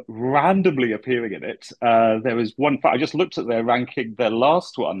randomly appearing in it. There was one, I just looked at their ranking, their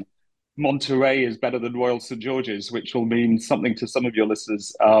last one. Monterey is better than Royal St George's, which will mean something to some of your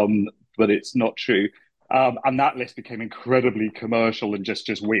listeners, but it's not true. And that list became incredibly commercial and just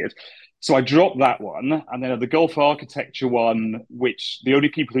weird. So I dropped that one. And then the Golf Architecture one, which the only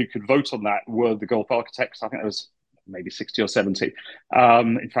people who could vote on that were the Golf Architects. I think there was maybe 60 or 70.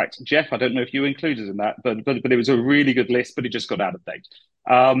 In fact, Geoff, I don't know if you included in that, but it was a really good list, but it just got out of date.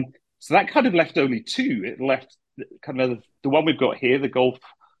 So that kind of left only 2. It left kind of the one we've got here, the Golf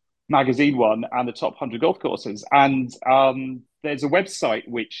magazine one, and the top 100 golf courses. And there's a website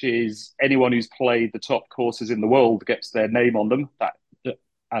which is anyone who's played the top courses in the world gets their name on them, that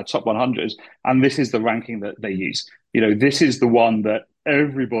top 100. And this is the ranking that they use. This is the one that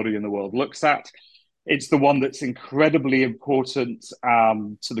everybody in the world looks at. It's the one that's incredibly important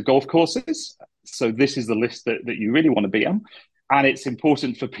to the golf courses. So this is the list that you really want to be on. And it's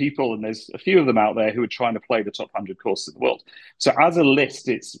important for people, and there's a few of them out there who are trying to play the top 100 courses in the world. So as a list,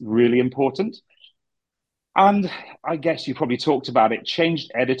 it's really important. And I guess you probably talked about it,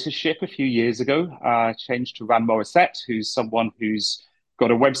 changed editorship a few years ago, changed to Ran Morissette, who's someone who's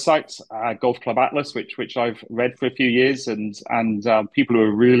got a website, Golf Club Atlas, which I've read for a few years, and people who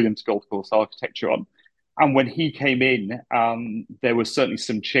are really into golf course architecture on. And when he came in, there were certainly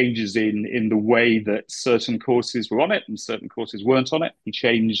some changes in the way that certain courses were on it and certain courses weren't on it. He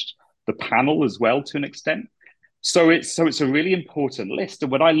changed the panel as well to an extent. So it's a really important list.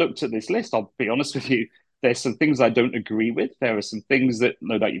 And when I looked at this list, I'll be honest with you, there's some things I don't agree with. There are some things that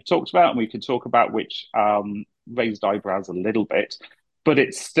no doubt you've talked about, and we can talk about, which raised eyebrows a little bit. But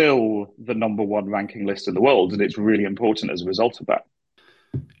it's still the number 1 ranking list in the world, and it's really important as a result of that.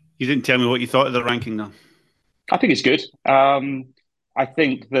 You didn't tell me what you thought of the ranking, though. I think it's good. I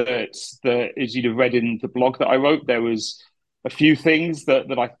think that as you'd have read in the blog that I wrote, there was a few things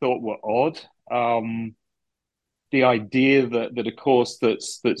that I thought were odd. The idea that a course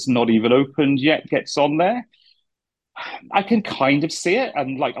that's not even opened yet gets on there, I can kind of see it.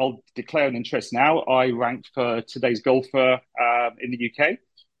 And like, I'll declare an interest now. I ranked for Today's Golfer in the UK.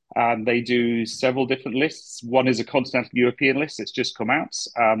 And they do several different lists. One is a continental European list. It's just come out.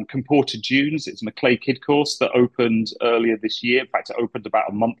 Comported Dunes. It's a Maclay Kid course that opened earlier this year. In fact, it opened about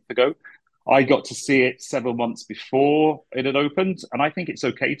a month ago. I got to see it several months before it had opened. And I think it's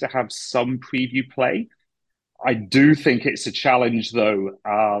okay to have some preview play. I do think it's a challenge, though,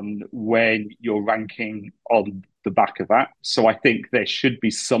 when you're ranking on the back of that. So I think there should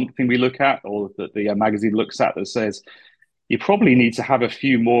be something we look at, or that the magazine looks at, that says, you probably need to have a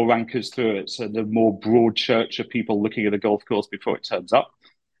few more rankers through it, so the more broad church of people looking at a golf course before it turns up.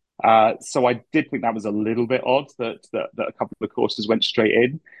 So I did think that was a little bit odd that a couple of courses went straight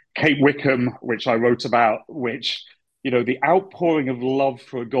in. Cape Wickham, which I wrote about, which, the outpouring of love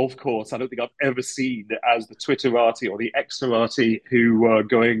for a golf course, I don't think I've ever seen, as the Twitterati or the Xerati who were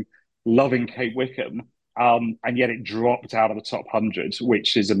loving Cape Wickham. And yet it dropped out of the top 100,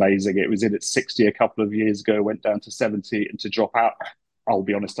 which is amazing. It was in at 60 a couple of years ago, went down to 70, and to drop out, I'll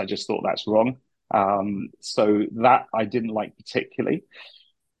be honest, I just thought that's wrong. So that I didn't like particularly.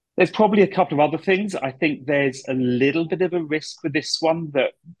 There's probably a couple of other things. I think there's a little bit of a risk with this one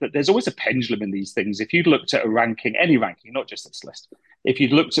that there's always a pendulum in these things. If you'd looked at a ranking, any ranking, not just this list, if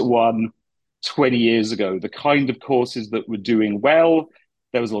you'd looked at one 20 years ago, the kind of courses that were doing well,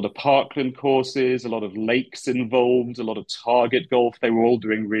 there was a lot of parkland courses, a lot of lakes involved, a lot of target golf. They were all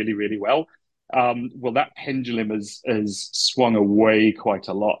doing really, really well. Well, that pendulum has swung away quite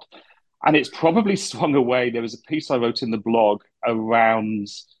a lot. And it's probably swung away. There was a piece I wrote in the blog around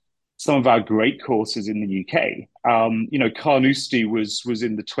some of our great courses in the UK. Carnoustie was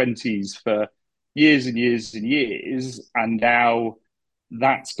in the 20s for years and years and years, and now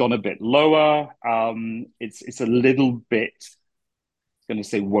that's gone a bit lower. It's a little bit, I'm going to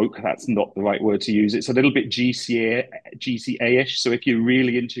say woke, that's not the right word to use. It's a little bit GCA-ish. So if you're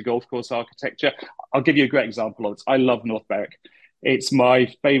really into golf course architecture, I'll give you a great example of it. I love North Berwick. It's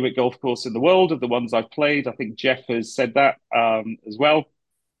my favorite golf course in the world of the ones I've played. I think Geoff has said that as well.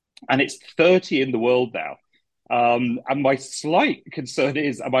 And it's 30 in the world now. And my slight concern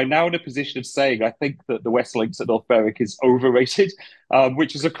is, am I now in a position of saying I think that the West Links at North Berwick is overrated,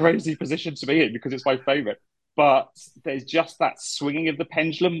 which is a crazy position to be in because it's my favorite. But there's just that swinging of the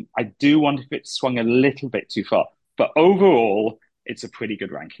pendulum. I do wonder if it swung a little bit too far. But overall, it's a pretty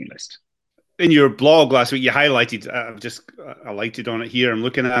good ranking list. In your blog last week, you highlighted, I've just alighted on it here, I'm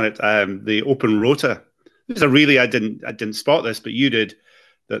looking at it, the open rota. I didn't spot this, but you did,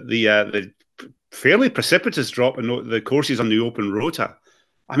 that the fairly precipitous drop in the courses on the open rota.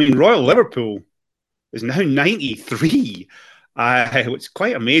 I mean, Royal Liverpool is now 93. It's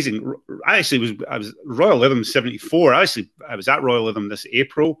quite amazing. I was Royal Lytham 74. I was at Royal Lytham this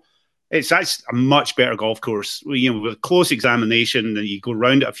April. It's actually a much better golf course. With close examination, and you go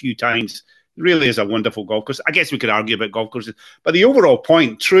round it a few times. It really is a wonderful golf course. I guess we could argue about golf courses, but the overall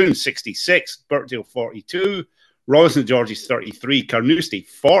point: Troon 66, Birkdale 42, Royal St George's 33, Carnoustie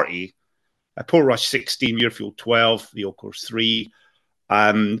 40, Portrush 16, Muirfield 12, the Old Course 3.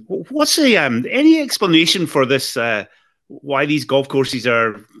 What's the any explanation for this? Why these golf courses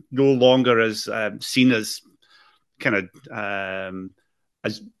are no longer as seen as kind of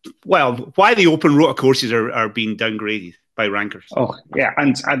as well? Why the open rota courses are being downgraded by rankers? Oh yeah,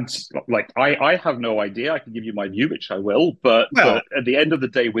 and like I have no idea. I can give you my view, which I will, but at the end of the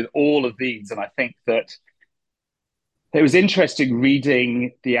day, with all of these, and I think that it was interesting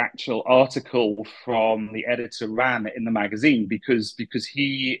reading the actual article from the editor Ran in the magazine because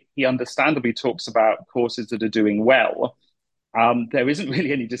he understandably talks about courses that are doing well. There isn't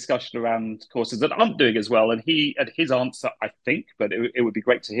really any discussion around courses that aren't doing as well. And his answer, I think, but it would be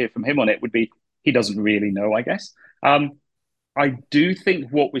great to hear from him on it, would be he doesn't really know, I guess. I do think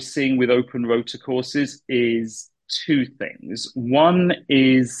what we're seeing with open rota courses is two things. One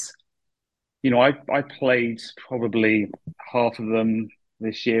is, I played probably half of them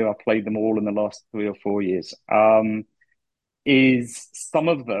this year. I played them all in the last 3 or 4 years. Is some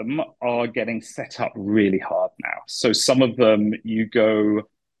of them are getting set up really hard now. So some of them you go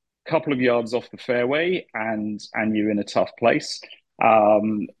a couple of yards off the fairway and you're in a tough place.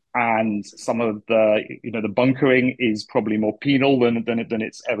 And some of the bunkering is probably more penal than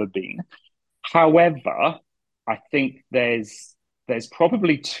it's ever been. However, I think there's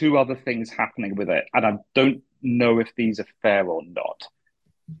probably two other things happening with it, and I don't know if these are fair or not.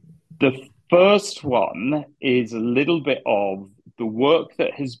 The first one is a little bit of the work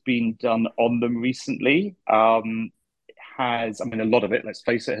that has been done on them recently has, I mean, a lot of it, let's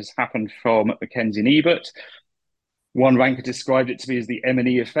face it, has happened from Mackenzie and Ebert. One ranker described it to me as the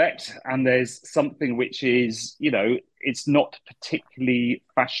M&E effect. And there's something which is, it's not particularly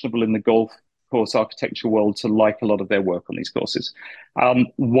fashionable in the golf course architecture world to like a lot of their work on these courses.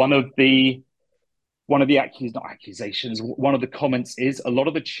 One of the accusations, one of the comments is a lot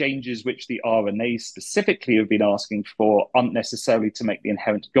of the changes which the R&A specifically have been asking for aren't necessarily to make the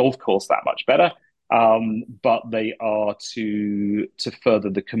inherent golf course that much better, but they are to further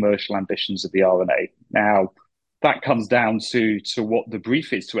the commercial ambitions of the R&A. Now, that comes down to what the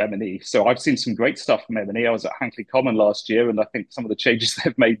brief is to M&E. So I've seen some great stuff from M&E. I was at Hankley Common last year, and I think some of the changes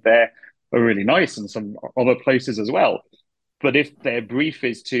they've made there are really nice, and some other places as well. But if their brief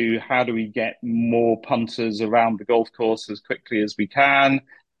is to how do we get more punters around the golf course as quickly as we can,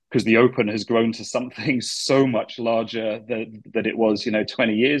 because the Open has grown to something so much larger that it was,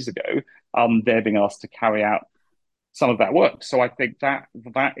 20 years ago, they're being asked to carry out some of that work. So I think that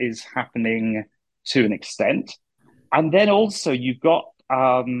is happening to an extent. And then also you've got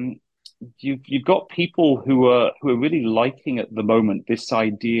people who are really liking at the moment this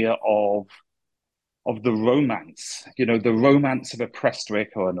idea of the romance, the romance of a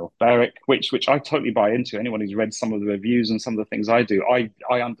Prestwick or an Berwick, which I totally buy into. Anyone who's read some of the reviews and some of the things I do,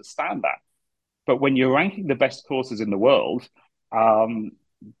 I understand that. But when you're ranking the best courses in the world,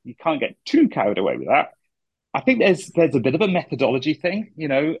 you can't get too carried away with that. I think there's a bit of a methodology thing.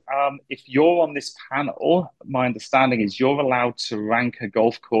 If you're on this panel, my understanding is you're allowed to rank a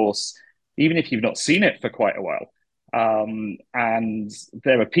golf course even if you've not seen it for quite a while. And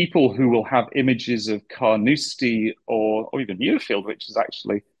there are people who will have images of Carnoustie or even Muirfield, which has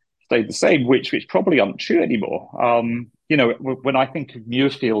actually stayed the same, which probably aren't true anymore. When I think of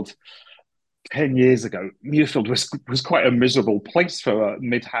Muirfield 10 years ago, Muirfield was quite a miserable place for a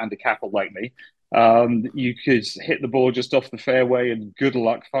mid-handicapper like me. You could hit the ball just off the fairway and good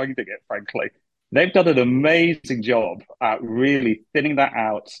luck finding it, frankly. They've done an amazing job at really thinning that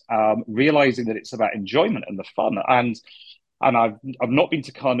out, realizing that it's about enjoyment and the fun. And I've not been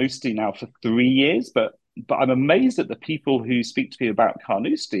to Carnoustie now for 3 years, but I'm amazed at the people who speak to me about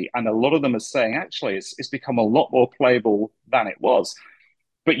Carnoustie, and a lot of them are saying actually it's become a lot more playable than it was.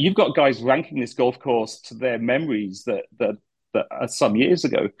 But you've got guys ranking this golf course to their memories that are some years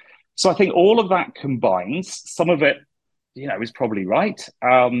ago. So I think all of that combines. Some of it, is probably right.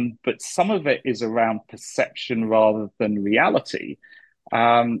 But some of it is around perception rather than reality.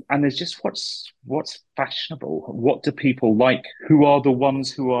 And there's just what's fashionable. What do people like? Who are the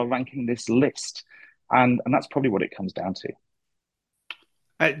ones who are ranking this list? And that's probably what it comes down to.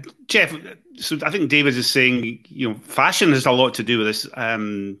 Geoff, so I think David is saying, fashion has a lot to do with this.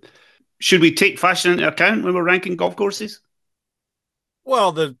 Should we take fashion into account when we're ranking golf courses?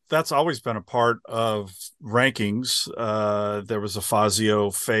 Well, that's always been a part of rankings. There was a Fazio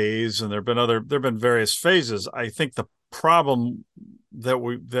phase, and there've been various phases. I think the problem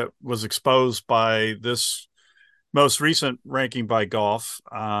that was exposed by this most recent ranking by Golf,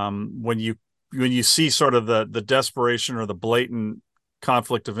 when you see sort of the desperation or the blatant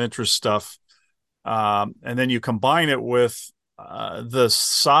conflict of interest stuff, and then you combine it with the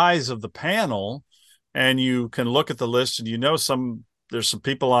size of the panel, and you can look at the list and there's some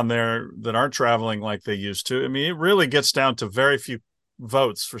people on there that aren't traveling like they used to. I mean, it really gets down to very few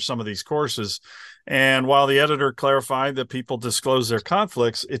votes for some of these courses. And while the editor clarified that people disclose their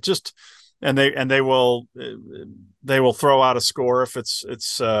conflicts, it just, and they will throw out a score if it's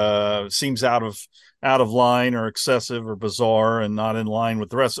seems out of line or excessive or bizarre and not in line with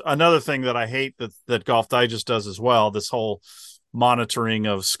the rest. Another thing that I hate that Golf Digest does as well, this whole monitoring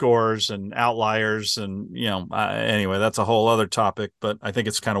of scores and outliers, and anyway, that's a whole other topic, but I think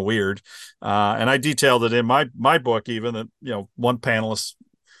it's kind of weird, and I detailed it in my book, even that one panelist,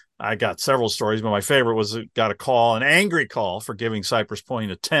 I got several stories, but my favorite was it got an angry call for giving Cypress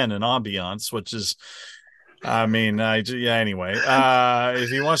Point a 10 in ambiance, which is, anyway, if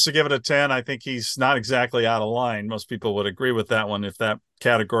he wants to give it a 10, I think he's not exactly out of line. Most people would agree with that one if that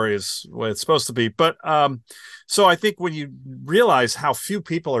category is what it's supposed to be. But so I think when you realize how few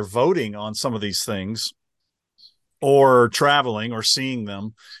people are voting on some of these things or traveling or seeing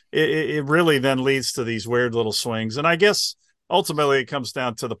them, it really then leads to these weird little swings. And I guess ultimately it comes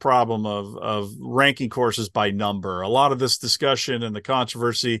down to the problem of ranking courses by number. A lot of this discussion and the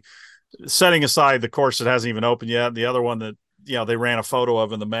controversy, setting aside the course that hasn't even opened yet, the other one that they ran a photo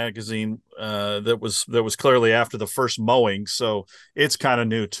of in the magazine that was clearly after the first mowing, so it's kind of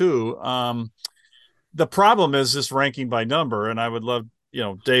new too. The problem is this ranking by number, and I would love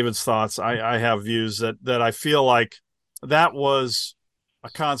David's thoughts. I have views that I feel like that was a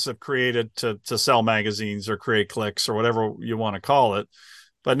concept created to sell magazines or create clicks or whatever you want to call it.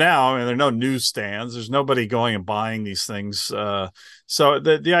 But now, I mean, there are no newsstands. There's nobody going and buying these things. So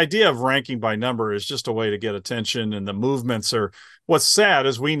the idea of ranking by number is just a way to get attention, and the movements are. What's sad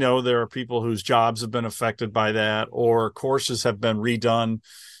is we know there are people whose jobs have been affected by that, or courses have been redone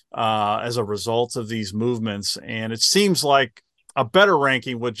as a result of these movements. And it seems like a better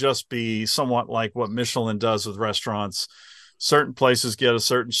ranking would just be somewhat like what Michelin does with restaurants. Certain places get a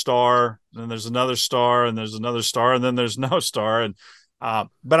certain star, then there's another star, and there's another star, and then there's no star. And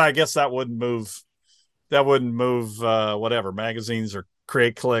but I guess that wouldn't move whatever magazines or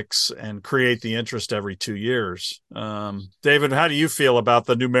create clicks and create the interest every 2 years. David, how do you feel about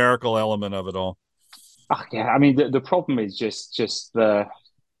the numerical element of it all? Yeah, I mean, the problem is just the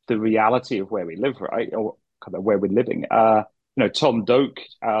reality of where we live, right? Or kind of where we're living. Tom Doak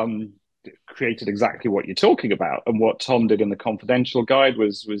created exactly what you're talking about, and what Tom did in the confidential guide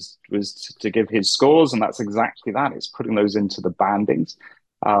was to give his scores, and that's exactly that. It's putting those into the bandings.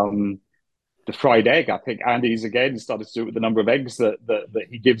 The fried egg, I think Andy's again started to do it with the number of eggs that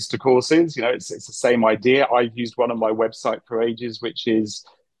he gives to courses. It's the same idea. I've used one on my website for ages, which is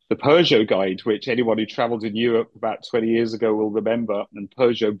the Peugeot guide, which anyone who traveled in Europe about 20 years ago will remember. And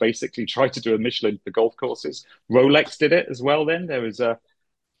Peugeot basically tried to do a Michelin for golf courses. Rolex did it as well then. There was I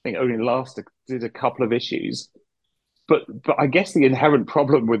think only did a couple of issues. But I guess the inherent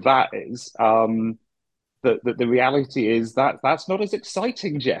problem with that is the reality is that's not as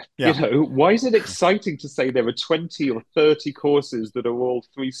exciting, Geoff. Yeah. Why is it exciting to say there are 20 or 30 courses that are all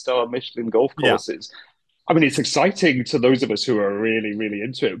 3-star Michelin golf courses? Yeah. I mean, it's exciting to those of us who are really, really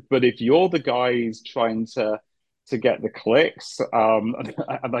into it. But if you're the guys trying to get the clicks,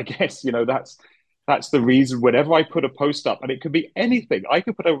 and I guess, that's the reason whenever I put a post up, and it could be anything, I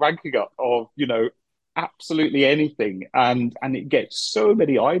could put a ranking up of, absolutely anything, and it gets so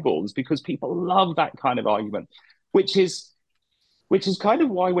many eyeballs because people love that kind of argument, which is kind of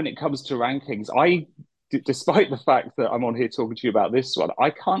why when it comes to rankings, despite the fact that I'm on here talking to you about this one, I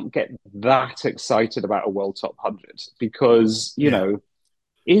can't get that excited about a World Top 100 because,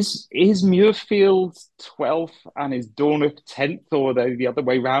 is Muirfield 12th and is Dornoch 10th, or the other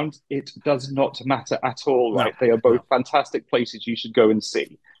way around? It does not matter at all, right? No, they are both fantastic places you should go and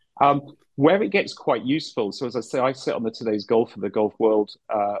see. Where it gets quite useful, so as I say, I sit on the Today's Golf for the Golf World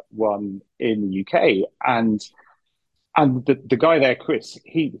one in the UK, and the guy there, Chris,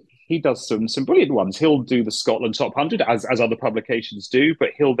 he does some brilliant ones. He'll do the Scotland Top 100 as other publications do, but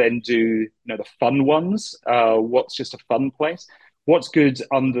he'll then do the fun ones. What's just a fun place? What's good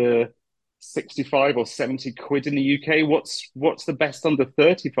under 65 or 70 quid in the UK? What's the best under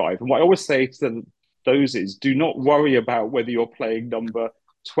 35? And what I always say to those is, do not worry about whether you're playing number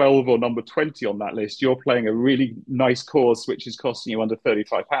 12 or number 20 on that list. You're playing a really nice course which is costing you under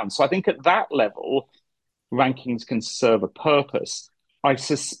 £35. So I think at that level, rankings can serve a purpose. I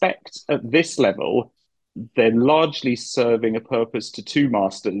suspect at this level, they're largely serving a purpose to two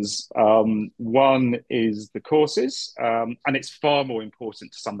masters. One is the courses, and it's far more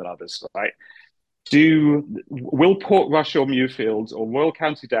important to some than others, right? Will Portrush or Muirfield or Royal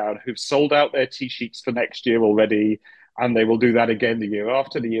County Down, who've sold out their tee sheets for next year already, and they will do that again the year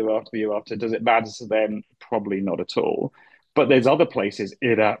after, the year after, the year after, does it matter to them? Probably not at all. But there's other places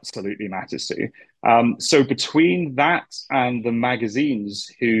it absolutely matters to. So between that and the magazines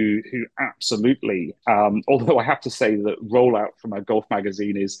who absolutely, although I have to say that rollout from a golf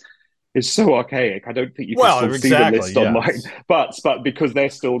magazine is so archaic. I don't think you can still see the list online. But because they're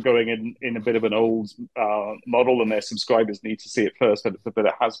still going in a bit of an old model and their subscribers need to see it first, but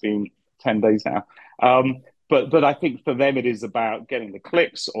it has been 10 days now. But I think for them it is about getting the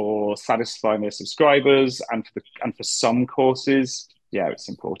clicks or satisfying their subscribers, and for some courses, it's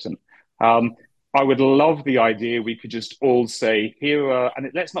important. I would love the idea we could just all say,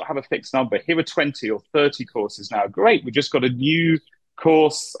 let's not have a fixed number. Here are 20 or 30 courses now. Great, we just got a new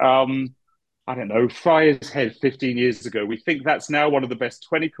course. I don't know, Friar's Head 15 years ago. We think that's now one of the best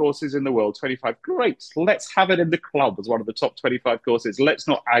 20 courses in the world, 25. Great. Let's have it in the club as one of the top 25 courses. Let's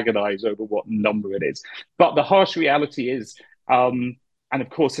not agonize over what number it is. But the harsh reality is, and of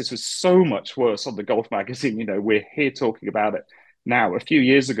course, this was so much worse on the golf magazine. We're here talking about it now. A few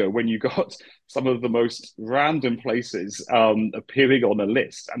years ago, when you got some of the most random places appearing on a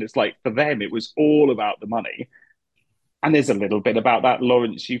list, and it's like, for them, it was all about the money. And there's a little bit about that.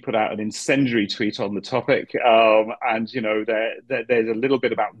 Lawrence, you put out an incendiary tweet on the topic. And, there's a little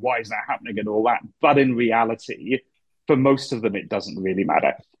bit about why is that happening and all that. But in reality, for most of them, it doesn't really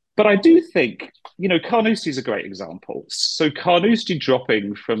matter. But I do think, Carnoustie is a great example. So Carnoustie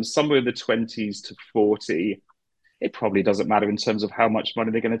dropping from somewhere in the 20s to 40 it probably doesn't matter in terms of how much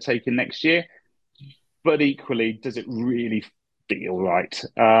money they're going to take in next year. But equally, does it really feel right?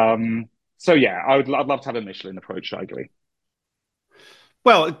 So yeah, I'd love to have a Michelin approach. I agree.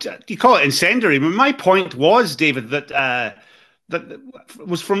 Well, you call it incendiary. But my point was, David, that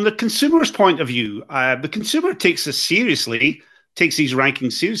was from the consumer's point of view. The consumer takes this seriously, takes these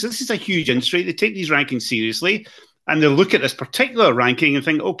rankings seriously. This is a huge industry. They take these rankings seriously, and they look at this particular ranking and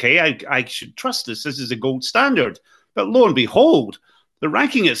think, okay, I should trust this. This is the gold standard. But lo and behold, the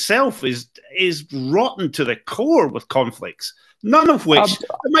ranking itself is rotten to the core with conflicts. None of which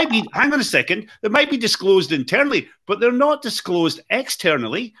there might be. Hang on a second. They might be disclosed internally, but they're not disclosed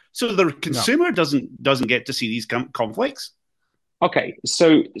externally, so the consumer doesn't get to see these conflicts. Okay,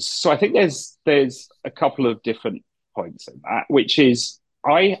 so I think there's a couple of different points in that, which is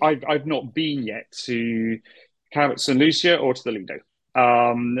I've not been yet to Cabot St Lucia or to the Lido.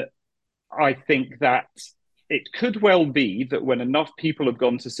 I think that it could well be that when enough people have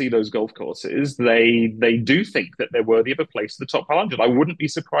gone to see those golf courses, they do think that they're worthy of a place in the top 100. I wouldn't be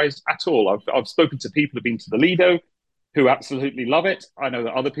surprised at all. I've spoken to people who've been to the Lido who absolutely love it. I know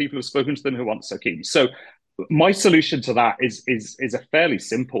that other people have spoken to them who aren't so keen. So my solution to that is a fairly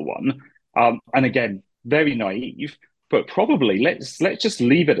simple one, and again, very naive, but probably let's just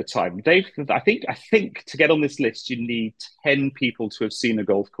leave it a time. Dave, I think to get on this list, you need 10 people to have seen a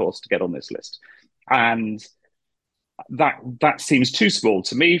golf course to get on this list, and that seems too small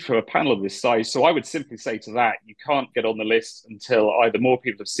to me for a panel of this size. So I would simply say to that, you can't get on the list until either more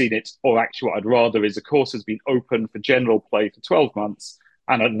people have seen it, or actually what I'd rather is a course has been open for general play for 12 months.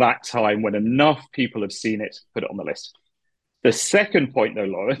 And at that time, when enough people have seen it, put it on the list. The second point, though,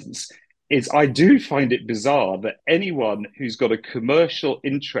 Lawrence, is I do find it bizarre that anyone who's got a commercial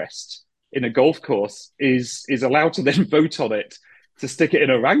interest in a golf course is allowed to then vote on it to stick it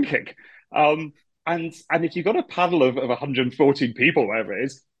in a ranking. And if you've got a panel of 114 people, whatever it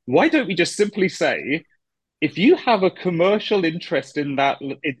is, why don't we just simply say, if you have a commercial interest in that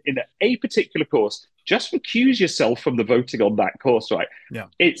in a particular course, just recuse yourself from the voting on that course, right? Yeah.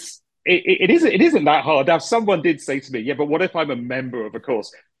 It isn't that hard. Now, someone did say to me, yeah, but what if I'm a member of a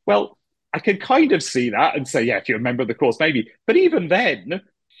course? Well, I can kind of see that and say, yeah, if you're a member of the course, maybe. But even then,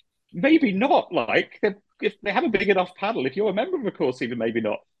 maybe not. Like, if they have a big enough panel, if you're a member of a course, even maybe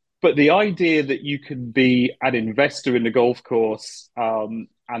not. But the idea that you can be an investor in the golf course and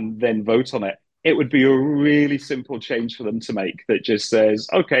then vote on it, it would be a really simple change for them to make that just says,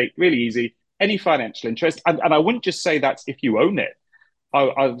 okay, really easy, any financial interest. And I wouldn't just say that's if you own it.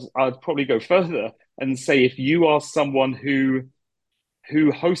 I'd probably go further and say if you are someone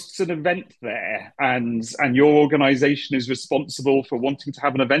who hosts an event there and your organization is responsible for wanting to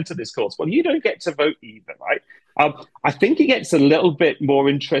have an event at this course, well, you don't get to vote either, right? I think it gets a little bit more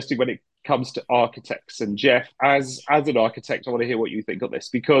interesting when it comes to architects. And Geoff, as an architect, I want to hear what you think of this,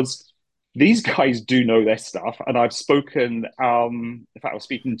 because these guys do know their stuff. And I've spoken, in fact, I was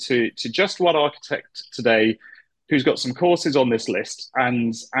speaking to just one architect today who's got some courses on this list,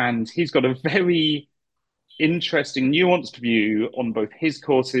 and he's got a very interesting, nuanced view on both his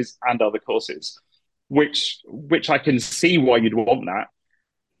courses and other courses, which I can see why you'd want that.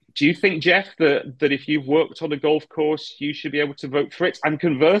 Do you think, Geoff, that if you've worked on a golf course, you should be able to vote for it? And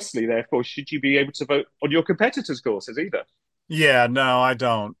conversely, therefore, should you be able to vote on your competitors' courses either? Yeah, no, I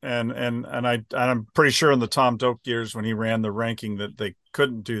don't. And I'm pretty sure in the Tom Doak years when he ran the ranking that they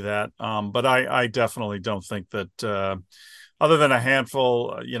couldn't do that. But I definitely don't think that other than a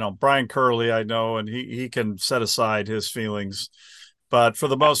handful, Brian Curley, I know, and he can set aside his feelings. But for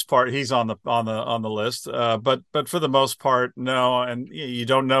the most part, he's on the list. But for the most part, no. And you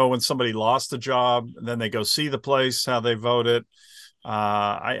don't know when somebody lost a job, and then they go see the place, how they voted.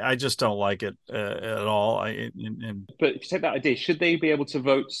 I just don't like it at all. But if you take that idea, should they be able to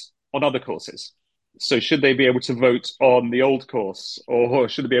vote on other courses? So should they be able to vote on the old course, or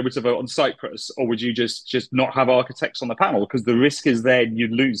should they be able to vote on Cyprus, or would you just not have architects on the panel because the risk is there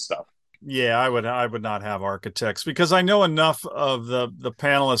you'd lose stuff? Yeah, I would not have architects because I know enough of the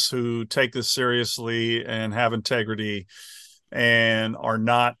panelists who take this seriously and have integrity and are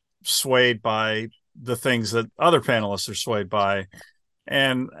not swayed by the things that other panelists are swayed by.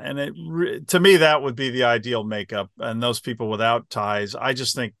 And to me, that would be the ideal makeup. And those people without ties, I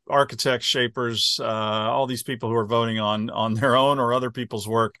just think architects, shapers, all these people who are voting on their own or other people's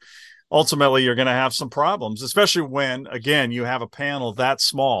work, ultimately you're going to have some problems, especially when, again, you have a panel that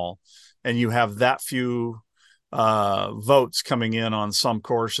small and you have that few votes coming in on some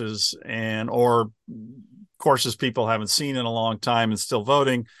courses or courses people haven't seen in a long time and still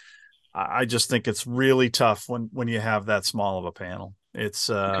voting. I just think it's really tough when you have that small of a panel. It's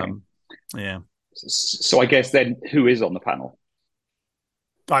okay. Yeah. So I guess then who is on the panel?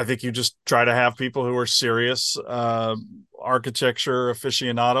 I think you just try to have people who are serious architecture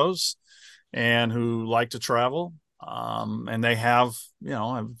aficionados and who like to travel. And they have,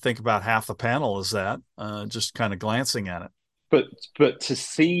 I think about half the panel is that, just kind of glancing at it. But to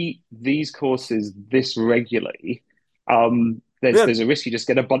see these courses this regularly, there's a risk you just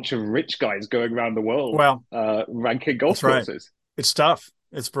get a bunch of rich guys going around the world ranking golf courses. Right. It's tough.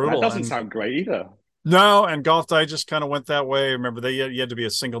 It's brutal. That doesn't sound great either. No, and Golf Digest kind of went that way. Remember, you had to be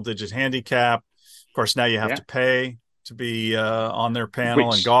a single-digit handicap. Of course, now you have to pay to be on their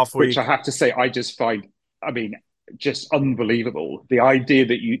panel in Golf Week. Which I have to say, I just find, just unbelievable. The idea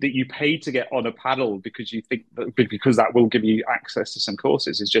that you pay to get on a panel because you think because that will give you access to some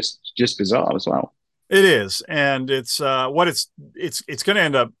courses is just bizarre as well. It is, and it's it's going to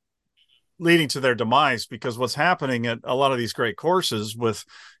end up leading to their demise, because what's happening at a lot of these great courses, with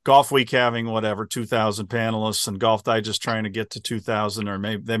Golf Week having 2,000 panelists and Golf Digest trying to get to 2,000, or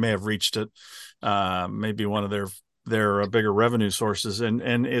maybe they may have reached it, maybe one of their bigger revenue sources,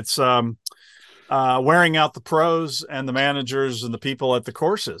 and it's wearing out the pros and the managers and the people at the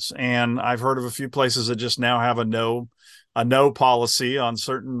courses. And I've heard of a few places that just now have a no policy on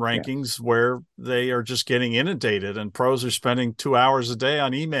certain rankings, where they are just getting inundated, and pros are spending 2 hours a day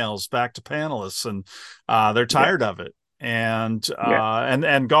on emails back to panelists, and they're tired of it. And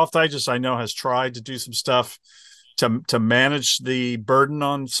and Golf Digest, I know, has tried to do some stuff to manage the burden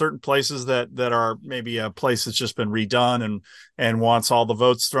on certain places that are maybe a place that's just been redone and wants all the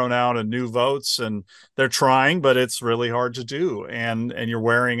votes thrown out and new votes, and they're trying, but it's really hard to do, and you're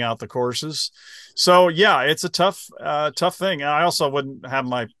wearing out the courses. So it's a tough thing. I also wouldn't have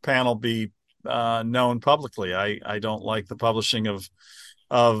my panel be known publicly. I don't like the publishing of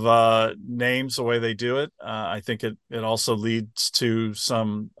names the way they do it. I think it also leads to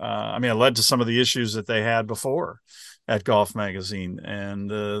some, it led to some of the issues that they had before at Golf Magazine, and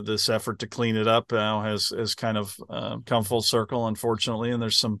this effort to clean it up now has kind of come full circle, unfortunately. And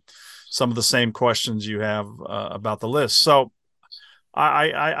there's some of the same questions you have about the list. So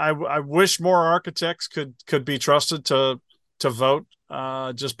I wish more architects could be trusted to vote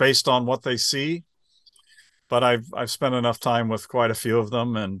just based on what they see. But I've spent enough time with quite a few of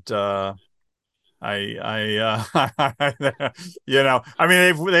them, and they've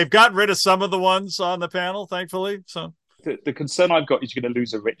gotten rid of some of the ones on the panel, thankfully. So the concern I've got is you're going to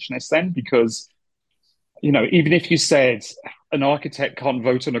lose a richness then, because even if you said an architect can't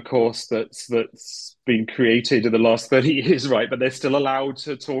vote on a course that's been created in the last 30 years, right? But they're still allowed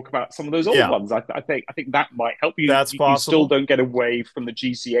to talk about some of those old ones. I think that might help you. That's possible. You still don't get away from the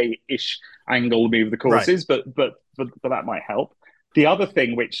GCA-ish angle of the courses, right. but that might help. The other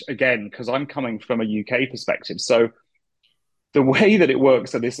thing, which again, because I'm coming from a UK perspective, so the way that it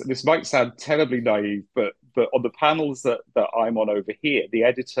works, and this might sound terribly naive, but on the panels that I'm on over here, the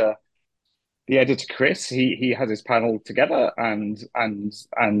editor Chris, he has his panel together and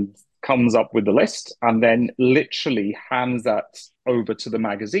comes up with the list, and then literally hands that over to the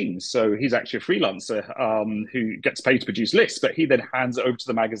magazine. So he's actually a freelancer who gets paid to produce lists, but he then hands it over to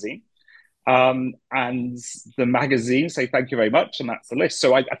the magazine. And the magazine say, thank you very much, and that's the list.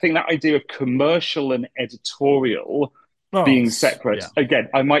 So I think that idea of commercial and editorial being separate, again,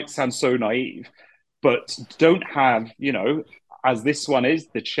 I might sound so naive, but don't have, as this one is,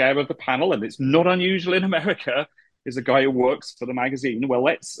 the chair of the panel, and it's not unusual in America, is a guy who works for the magazine. Well,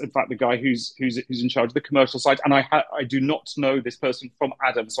 in fact, the guy who's in charge of the commercial side, and I do not know this person from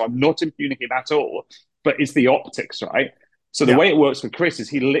Adam, so I'm not impugning him at all, but it's the optics, right? So the way it works with Chris is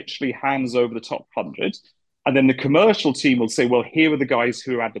he literally hands over the top 100, and then the commercial team will say, well, here are the guys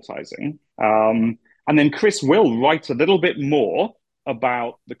who are advertising. And then Chris will write a little bit more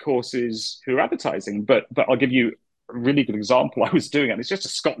about the courses who are advertising. But I'll give you a really good example. I was doing it. It's just a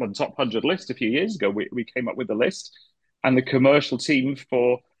Scotland top 100 list a few years ago. We came up with the list, and the commercial team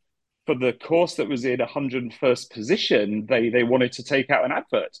for the course that was in 101st position, they wanted to take out an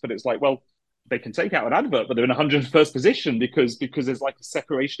advert. But it's like, well, they can take out an advert, but they're in 101st position because there's like a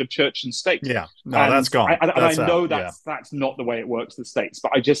separation of church and state. Yeah, no, that's gone. I know that's not the way it works in the States,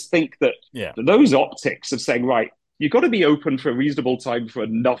 but I just think that those optics of saying, right, you've got to be open for a reasonable time for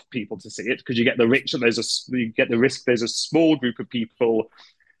enough people to see it, because you get the rich and you get the risk. There's a small group of people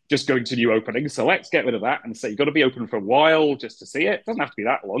just going to new openings. So let's get rid of that and say you've got to be open for a while just to see it. It doesn't have to be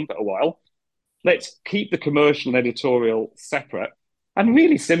that long, but a while. Let's keep the commercial and editorial separate. And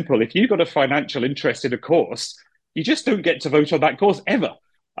really simple, if you've got a financial interest in a course, you just don't get to vote on that course ever.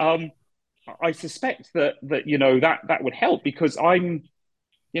 I suspect that would help, because I'm,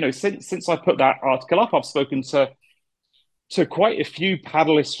 since I put that article up, I've spoken to to quite a few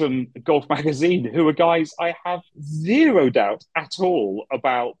paddlists from Golf Magazine who are guys I have zero doubt at all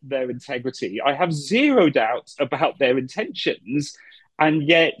about their integrity. I have zero doubt about their intentions. And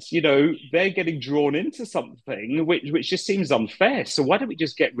yet, they're getting drawn into something which just seems unfair. So why don't we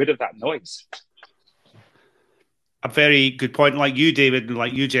just get rid of that noise? A very good point. Like you, David, and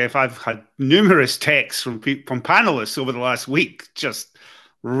like you, Geoff, I've had numerous texts from panelists over the last week, just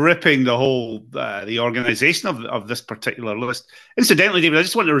ripping the whole the organisation of this particular list. Incidentally, David, I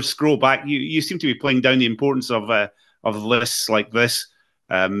just want to scroll back. You seem to be playing down the importance of lists like this.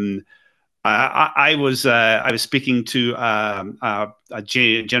 I was speaking to a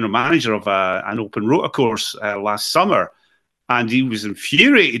general manager of an open rota course last summer. And he was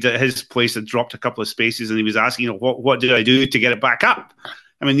infuriated that his place had dropped a couple of spaces, and he was asking, what do I do to get it back up?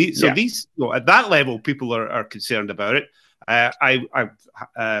 I mean, these at that level, people are concerned about it. I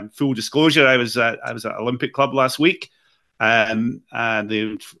full disclosure, I was at Olympic Club last week. I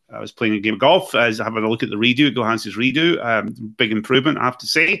was playing a game of golf. I was having a look at the redo, Gohans's redo. Big improvement, I have to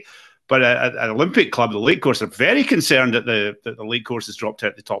say. But at Olympic Club, the lake course are very concerned that the lake course has dropped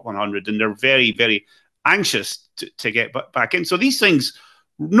out the top 100, and they're very, very anxious to get back in. So these things,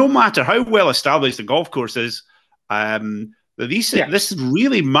 no matter how well established the golf course is, this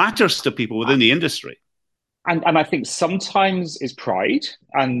really matters to people within the industry. And I think sometimes is pride.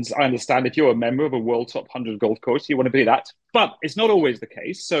 And I understand if you're a member of a World Top 100 golf course, you want to be that. But it's not always the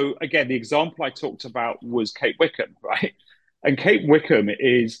case. So again, the example I talked about was Cape Wickham, right? And Cape Wickham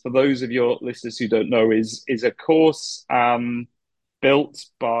is, for those of your listeners who don't know, is a course built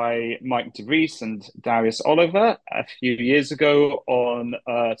by Mike DeVries and Darius Oliver a few years ago on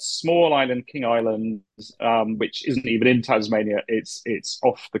a small island, King Island, which isn't even in Tasmania. It's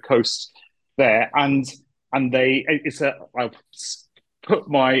off the coast there, and I'll put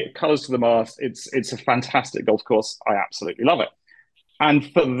my colours to the mast. It's a fantastic golf course. I absolutely love it.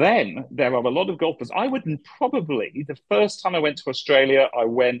 And for them, there are a lot of golfers. I wouldn't probably, the first time I went to Australia, I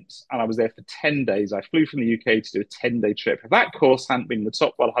went and I was there for 10 days. I flew from the UK to do a 10-day trip. If that course hadn't been in the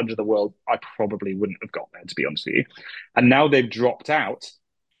top 100 of the world, I probably wouldn't have got there, to be honest with you. And now they've dropped out.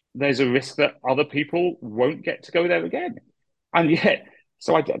 There's a risk that other people won't get to go there again. And yet,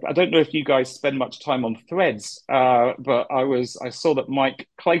 so I don't know if you guys spend much time on threads, but I saw that Mike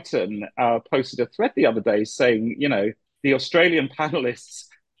Clayton posted a thread the other day saying, the Australian panelists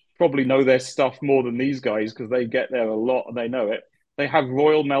probably know their stuff more than these guys because they get there a lot and they know it. They have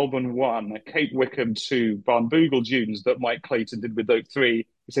Royal Melbourne 1, Cape Wickham 2, Barnbougle Dunes that Mike Clayton did with Oak 3.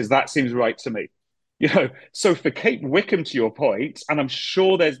 He says, that seems right to me. So for Cape Wickham, to your point, and I'm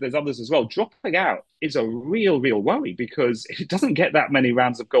sure there's others as well, dropping out is a real worry because it doesn't get that many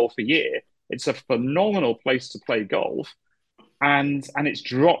rounds of golf a year. It's a phenomenal place to play golf. And it's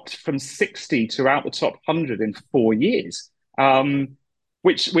dropped from 60 to out the top 100 in 4 years,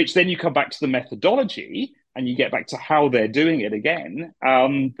 which then you come back to the methodology and you get back to how they're doing it again.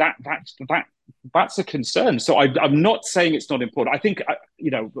 That's a concern. So I'm not saying it's not important. I think,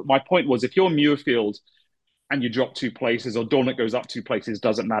 my point was if you're Muirfield and you drop 2 places or Dornoch goes up 2 places,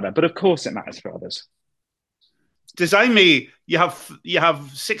 doesn't matter. But of course it matters for others. Design me, you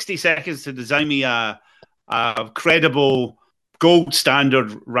have 60 seconds to design me a credible gold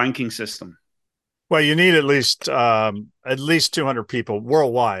standard ranking system. Well, you need at least 200 people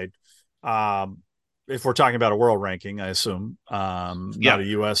worldwide. If we're talking about a world ranking, I assume, not a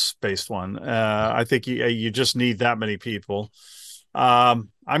US based one. I think you just need that many people.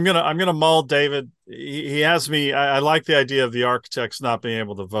 I'm gonna mull David. He has me. I like the idea of the architects not being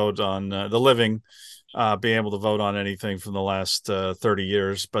able to vote on the living, being able to vote on anything from the last 30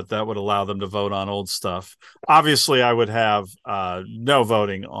 years, but that would allow them to vote on old stuff. Obviously, I would have no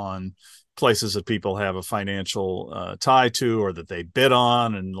voting on places that people have a financial tie to or that they bid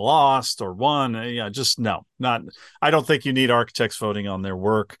on and lost or won. Just no, not. I don't think you need architects voting on their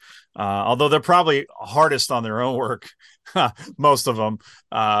work, although they're probably hardest on their own work. Most of them,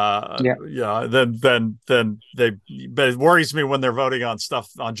 then but it worries me when they're voting on stuff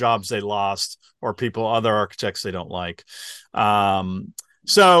on jobs they lost or other architects they don't like.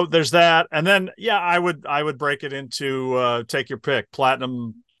 So there's that, and then I would break it into take your pick: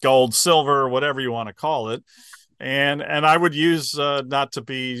 platinum, gold, silver, whatever you want to call it. And I would use not to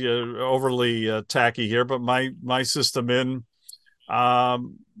be overly tacky here, but my system in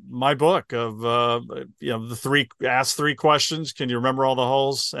my book of ask 3 questions. Can you remember all the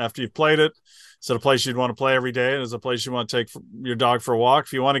holes after you've played it? Is it a place you'd want to play every day? Is it a place you want to take your dog for a walk?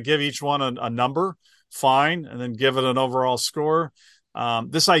 If you want to give each one a number, fine, and then give it an overall score.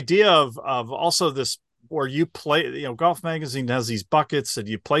 This idea of also this where you play, Golf Magazine has these buckets and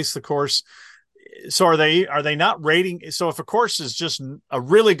you place the course. so are they not rating? So if a course is just a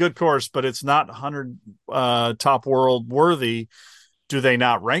really good course, but it's not 100 top world worthy, do they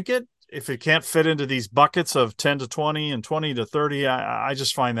not rank it? If it can't fit into these buckets of 10 to 20 and 20 to 30, I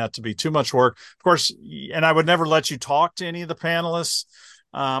just find that to be too much work. Of course, and I would never let you talk to any of the panelists.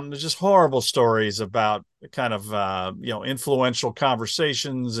 There's just horrible stories about kind of, influential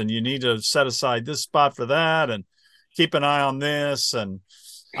conversations, and you need to set aside this spot for that and keep an eye on this. And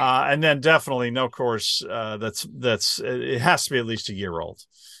then definitely no course that's it has to be at least a year old.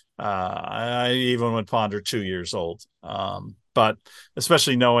 I even would ponder 2 years old. But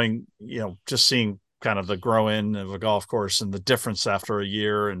especially knowing, just seeing kind of the grow in of a golf course and the difference after a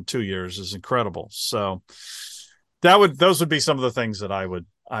year and 2 years is incredible. So those would be some of the things that I would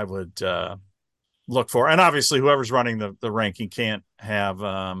look for. And obviously whoever's running the ranking can't have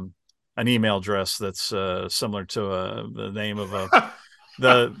an email address that's similar to the name of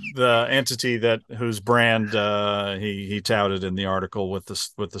the entity whose brand he touted in the article with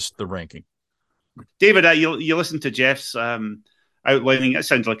the ranking. David, you listen to Geoff's outlining. It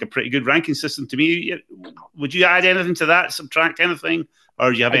sounds like a pretty good ranking system to me. Would you add anything to that, subtract anything,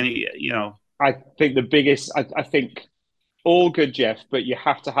 or do you have any, I think the biggest, I think all good, Geoff, but you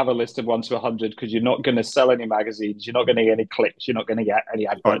have to have a list of 1 to 100 because you're not going to sell any magazines. You're not going to get any clicks. You're not going to get any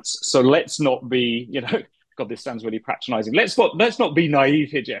adverts. So let's not be, God, this sounds really patronizing. Let's not be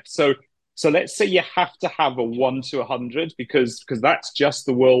naive here, Geoff. So let's say you have to have a 1 to 100 because that's just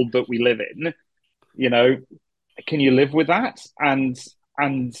the world that we live in. Can you live with that? And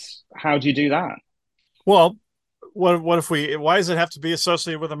how do you do that? Well, why does it have to be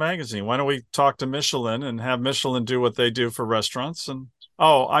associated with a magazine? Why don't we talk to Michelin and have Michelin do what they do for restaurants? And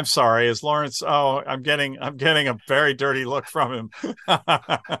I'm sorry, is Lawrence? I'm getting a very dirty look from him.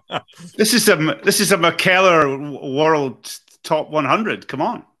 This is a McKellar World Top 100. Come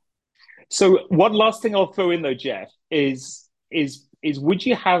on. So one last thing I'll throw in though, Geoff, is would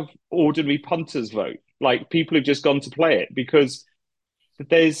you have ordinary punters vote, like people who've just gone to play it? Because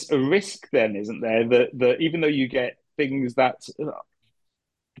there's a risk then, isn't there, that even though you get things that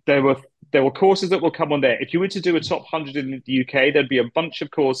there were courses that will come on there. If you were to do a top 100 in the UK, there'd be a bunch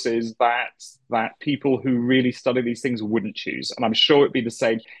of courses that people who really study these things wouldn't choose. And I'm sure it'd be the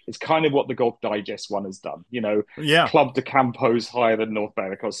same. It's kind of what the Golf Digest one has done, Club de Campo's higher than North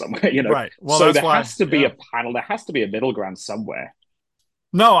Berwick or somewhere, Right. Well, so there has to be a panel. There has to be a middle ground somewhere.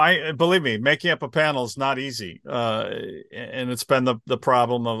 No, believe me, making up a panel is not easy. And it's been the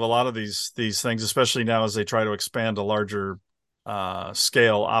problem of a lot of these things, especially now as they try to expand to larger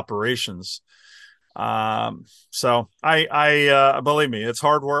scale operations. So I believe me, it's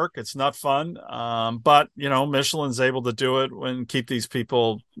hard work. It's not fun. But Michelin's able to do it and keep these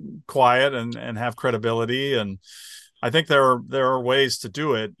people quiet and have credibility. And I think there are ways to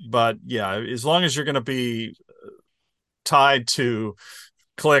do it, but yeah, as long as you're going to be tied to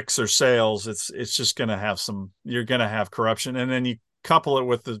clicks or sales, it's just going to have you're going to have corruption. And then you couple it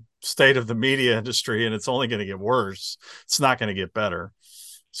with the state of the media industry and it's only going to get worse. It's not going to get better.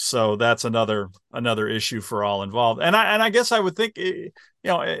 So that's another issue for all involved. And I guess I would think,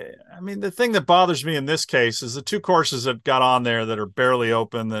 the thing that bothers me in this case is the 2 courses that got on there that are barely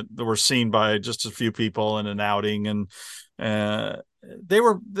open, that were seen by just a few people in an outing. And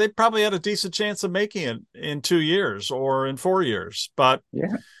they probably had a decent chance of making it in 2 years or in 4 years, but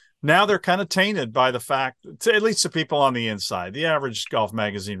now they're kind of tainted by the fact, at least to people on the inside. The average golf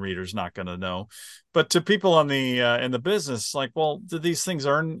magazine reader is not going to know, but to people on the in the business, like, well, did these things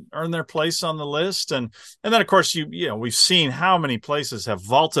earn their place on the list? And then of course we've seen how many places have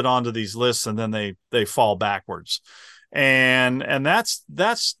vaulted onto these lists and then they fall backwards, and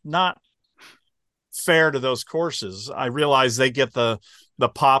that's not fair to those courses. I realize they get the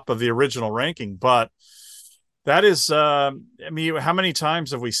pop of the original ranking, but that is, how many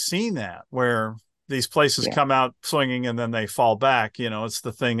times have we seen that where these places come out swinging and then they fall back? It's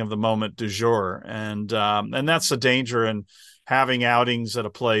the thing of the moment du jour. And that's the danger in having outings at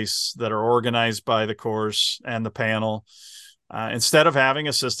a place that are organized by the course and the panel, instead of having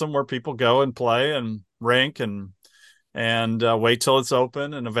a system where people go and play and rank and wait till it's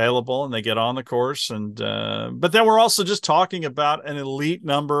open and available and they get on the course. And but then we're also just talking about an elite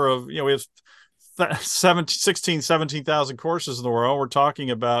number of, we have 17,000 courses in the world. We're talking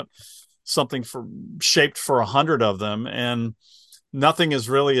about something shaped for 100 of them, and nothing is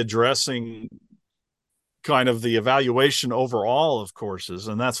really addressing kind of the evaluation overall of courses.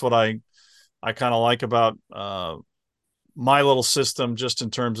 And that's what I kind of like about my little system, just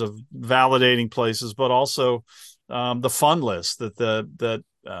in terms of validating places, but also the fun list that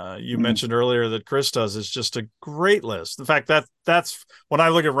you mentioned earlier that Chris does is just a great list. In fact, that's when I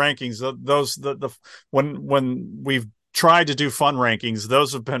look at rankings, when we've tried to do fun rankings,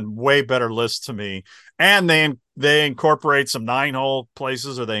 those have been way better lists to me. And they incorporate some 9-hole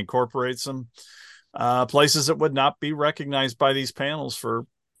places, or they incorporate some places that would not be recognized by these panels for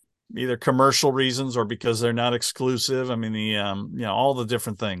either commercial reasons or because they're not exclusive. I mean, all the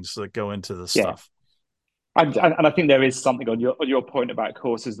different things that go into this stuff. And I think there is something on your point about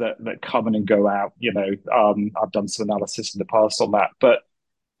courses that come in and go out. I've done some analysis in the past on that, but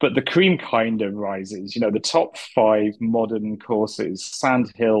the cream kind of rises. The top 5 modern courses: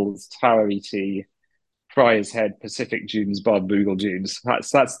 Sand Hills, Tower ET, Friars Head, Pacific Dunes, Barnbougle Dunes.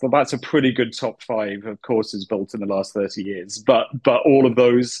 That's a pretty good top 5 of courses built in the last 30 years. But all of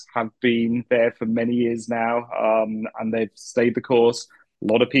those have been there for many years now, and they've stayed the course. A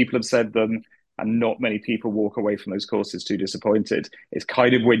lot of people have said them, and not many people walk away from those courses too disappointed. It's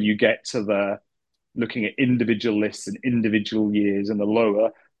kind of when you get to the looking at individual lists and individual years and the lower,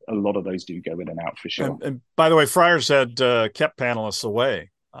 a lot of those do go in and out for sure. And by the way, Friars had kept panelists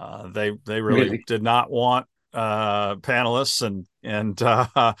away. They really did not want panelists,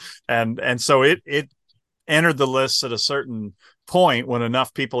 and so it entered the list at a certain point when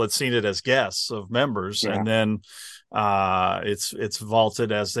enough people had seen it as guests of members, and then it's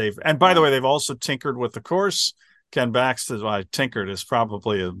vaulted as they've. And by the way, they've also tinkered with the course. Ken Baxter, tinkered is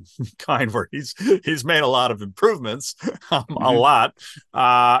probably a kind where he's made a lot of improvements, a lot,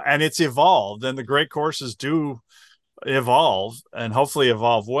 and it's evolved. And the great courses do evolve, and hopefully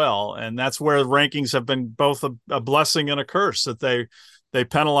evolve well. And that's where rankings have been both a blessing and a curse, that they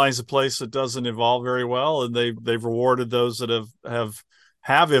penalize a place that doesn't evolve very well, and they've rewarded those that have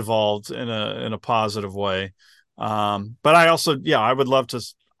evolved in a positive way. But I also, I would love to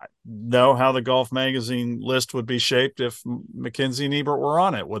know how the Golf Magazine list would be shaped if McKenzie and Ebert were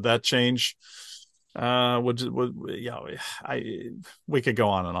on it. Would that change? We could go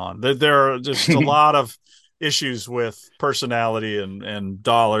on and on. There are just a lot of issues with personality and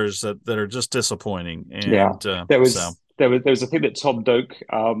dollars that are just disappointing. And there was a thing that Tom Doak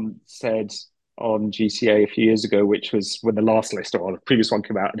said on GCA a few years ago, which was when the last list or the previous one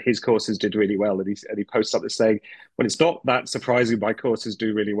came out, and his courses did really well. And he posted something saying, "Well, it's not that surprising my courses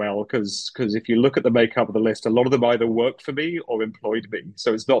do really well, because if you look at the makeup of the list, a lot of them either worked for me or employed me.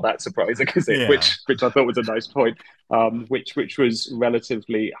 So it's not that surprising, is it?" Which I thought was a nice point, which was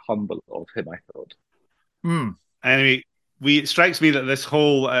relatively humble of him, I thought. Anyway, it strikes me that this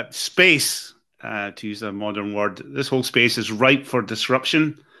whole space, to use a modern word, this whole space is ripe for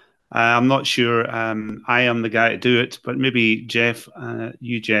disruption. I'm not sure I am the guy to do it, but maybe Geoff, and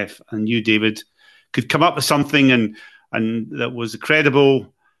you, David, could come up with something and that was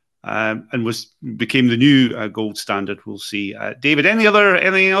credible and became the new gold standard. We'll see. David,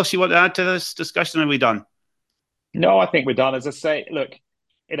 anything else you want to add to this discussion? Are we done? No, I think we're done. As I say, look,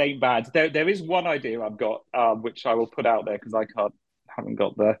 it ain't bad. There is one idea I've got, which I will put out there because I haven't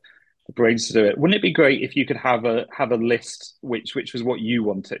got the brains to do it. Wouldn't it be great if you could have a list which was what you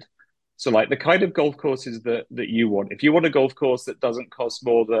wanted? So like the kind of golf courses that you want. If you want a golf course that doesn't cost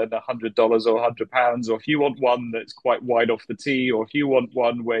more than $100 or £100, or if you want one that's quite wide off the tee, or if you want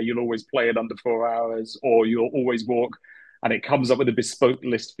one where you'll always play it under 4 hours, or you'll always walk, and it comes up with a bespoke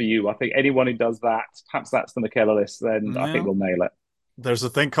list for you. I think anyone who does that, perhaps that's the McKellar list, then I think we'll nail it. There's a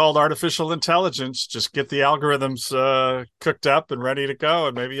thing called artificial intelligence. Just get the algorithms cooked up and ready to go,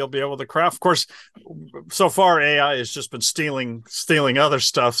 and maybe you'll be able to craft. Of course, so far AI has just been stealing other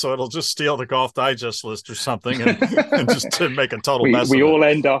stuff, so it'll just steal the Golf Digest list or something and just to make a total mess. We all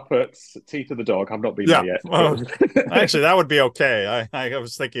end up at teeth of the dog. I've not been there yet. Well, actually, that would be okay. I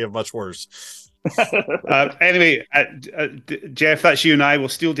was thinking of much worse. Anyway, Geoff, that's you and I. We'll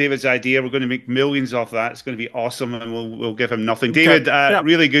steal David's idea. We're going to make millions off that. It's going to be awesome, and we'll give him nothing. David,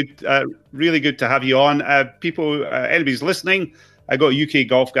 really good to have you on. People, anybody's listening, I got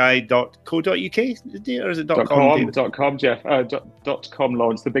UKGolfGuy.co.uk, or is it .com? .com, Geoff. .com,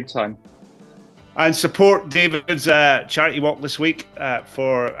 Lawrence, the big time. And support David's charity walk this week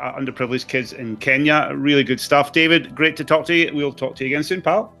for underprivileged kids in Kenya. Really good stuff. David, great to talk to you. We'll talk to you again soon,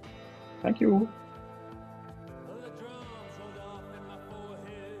 pal. Thank you.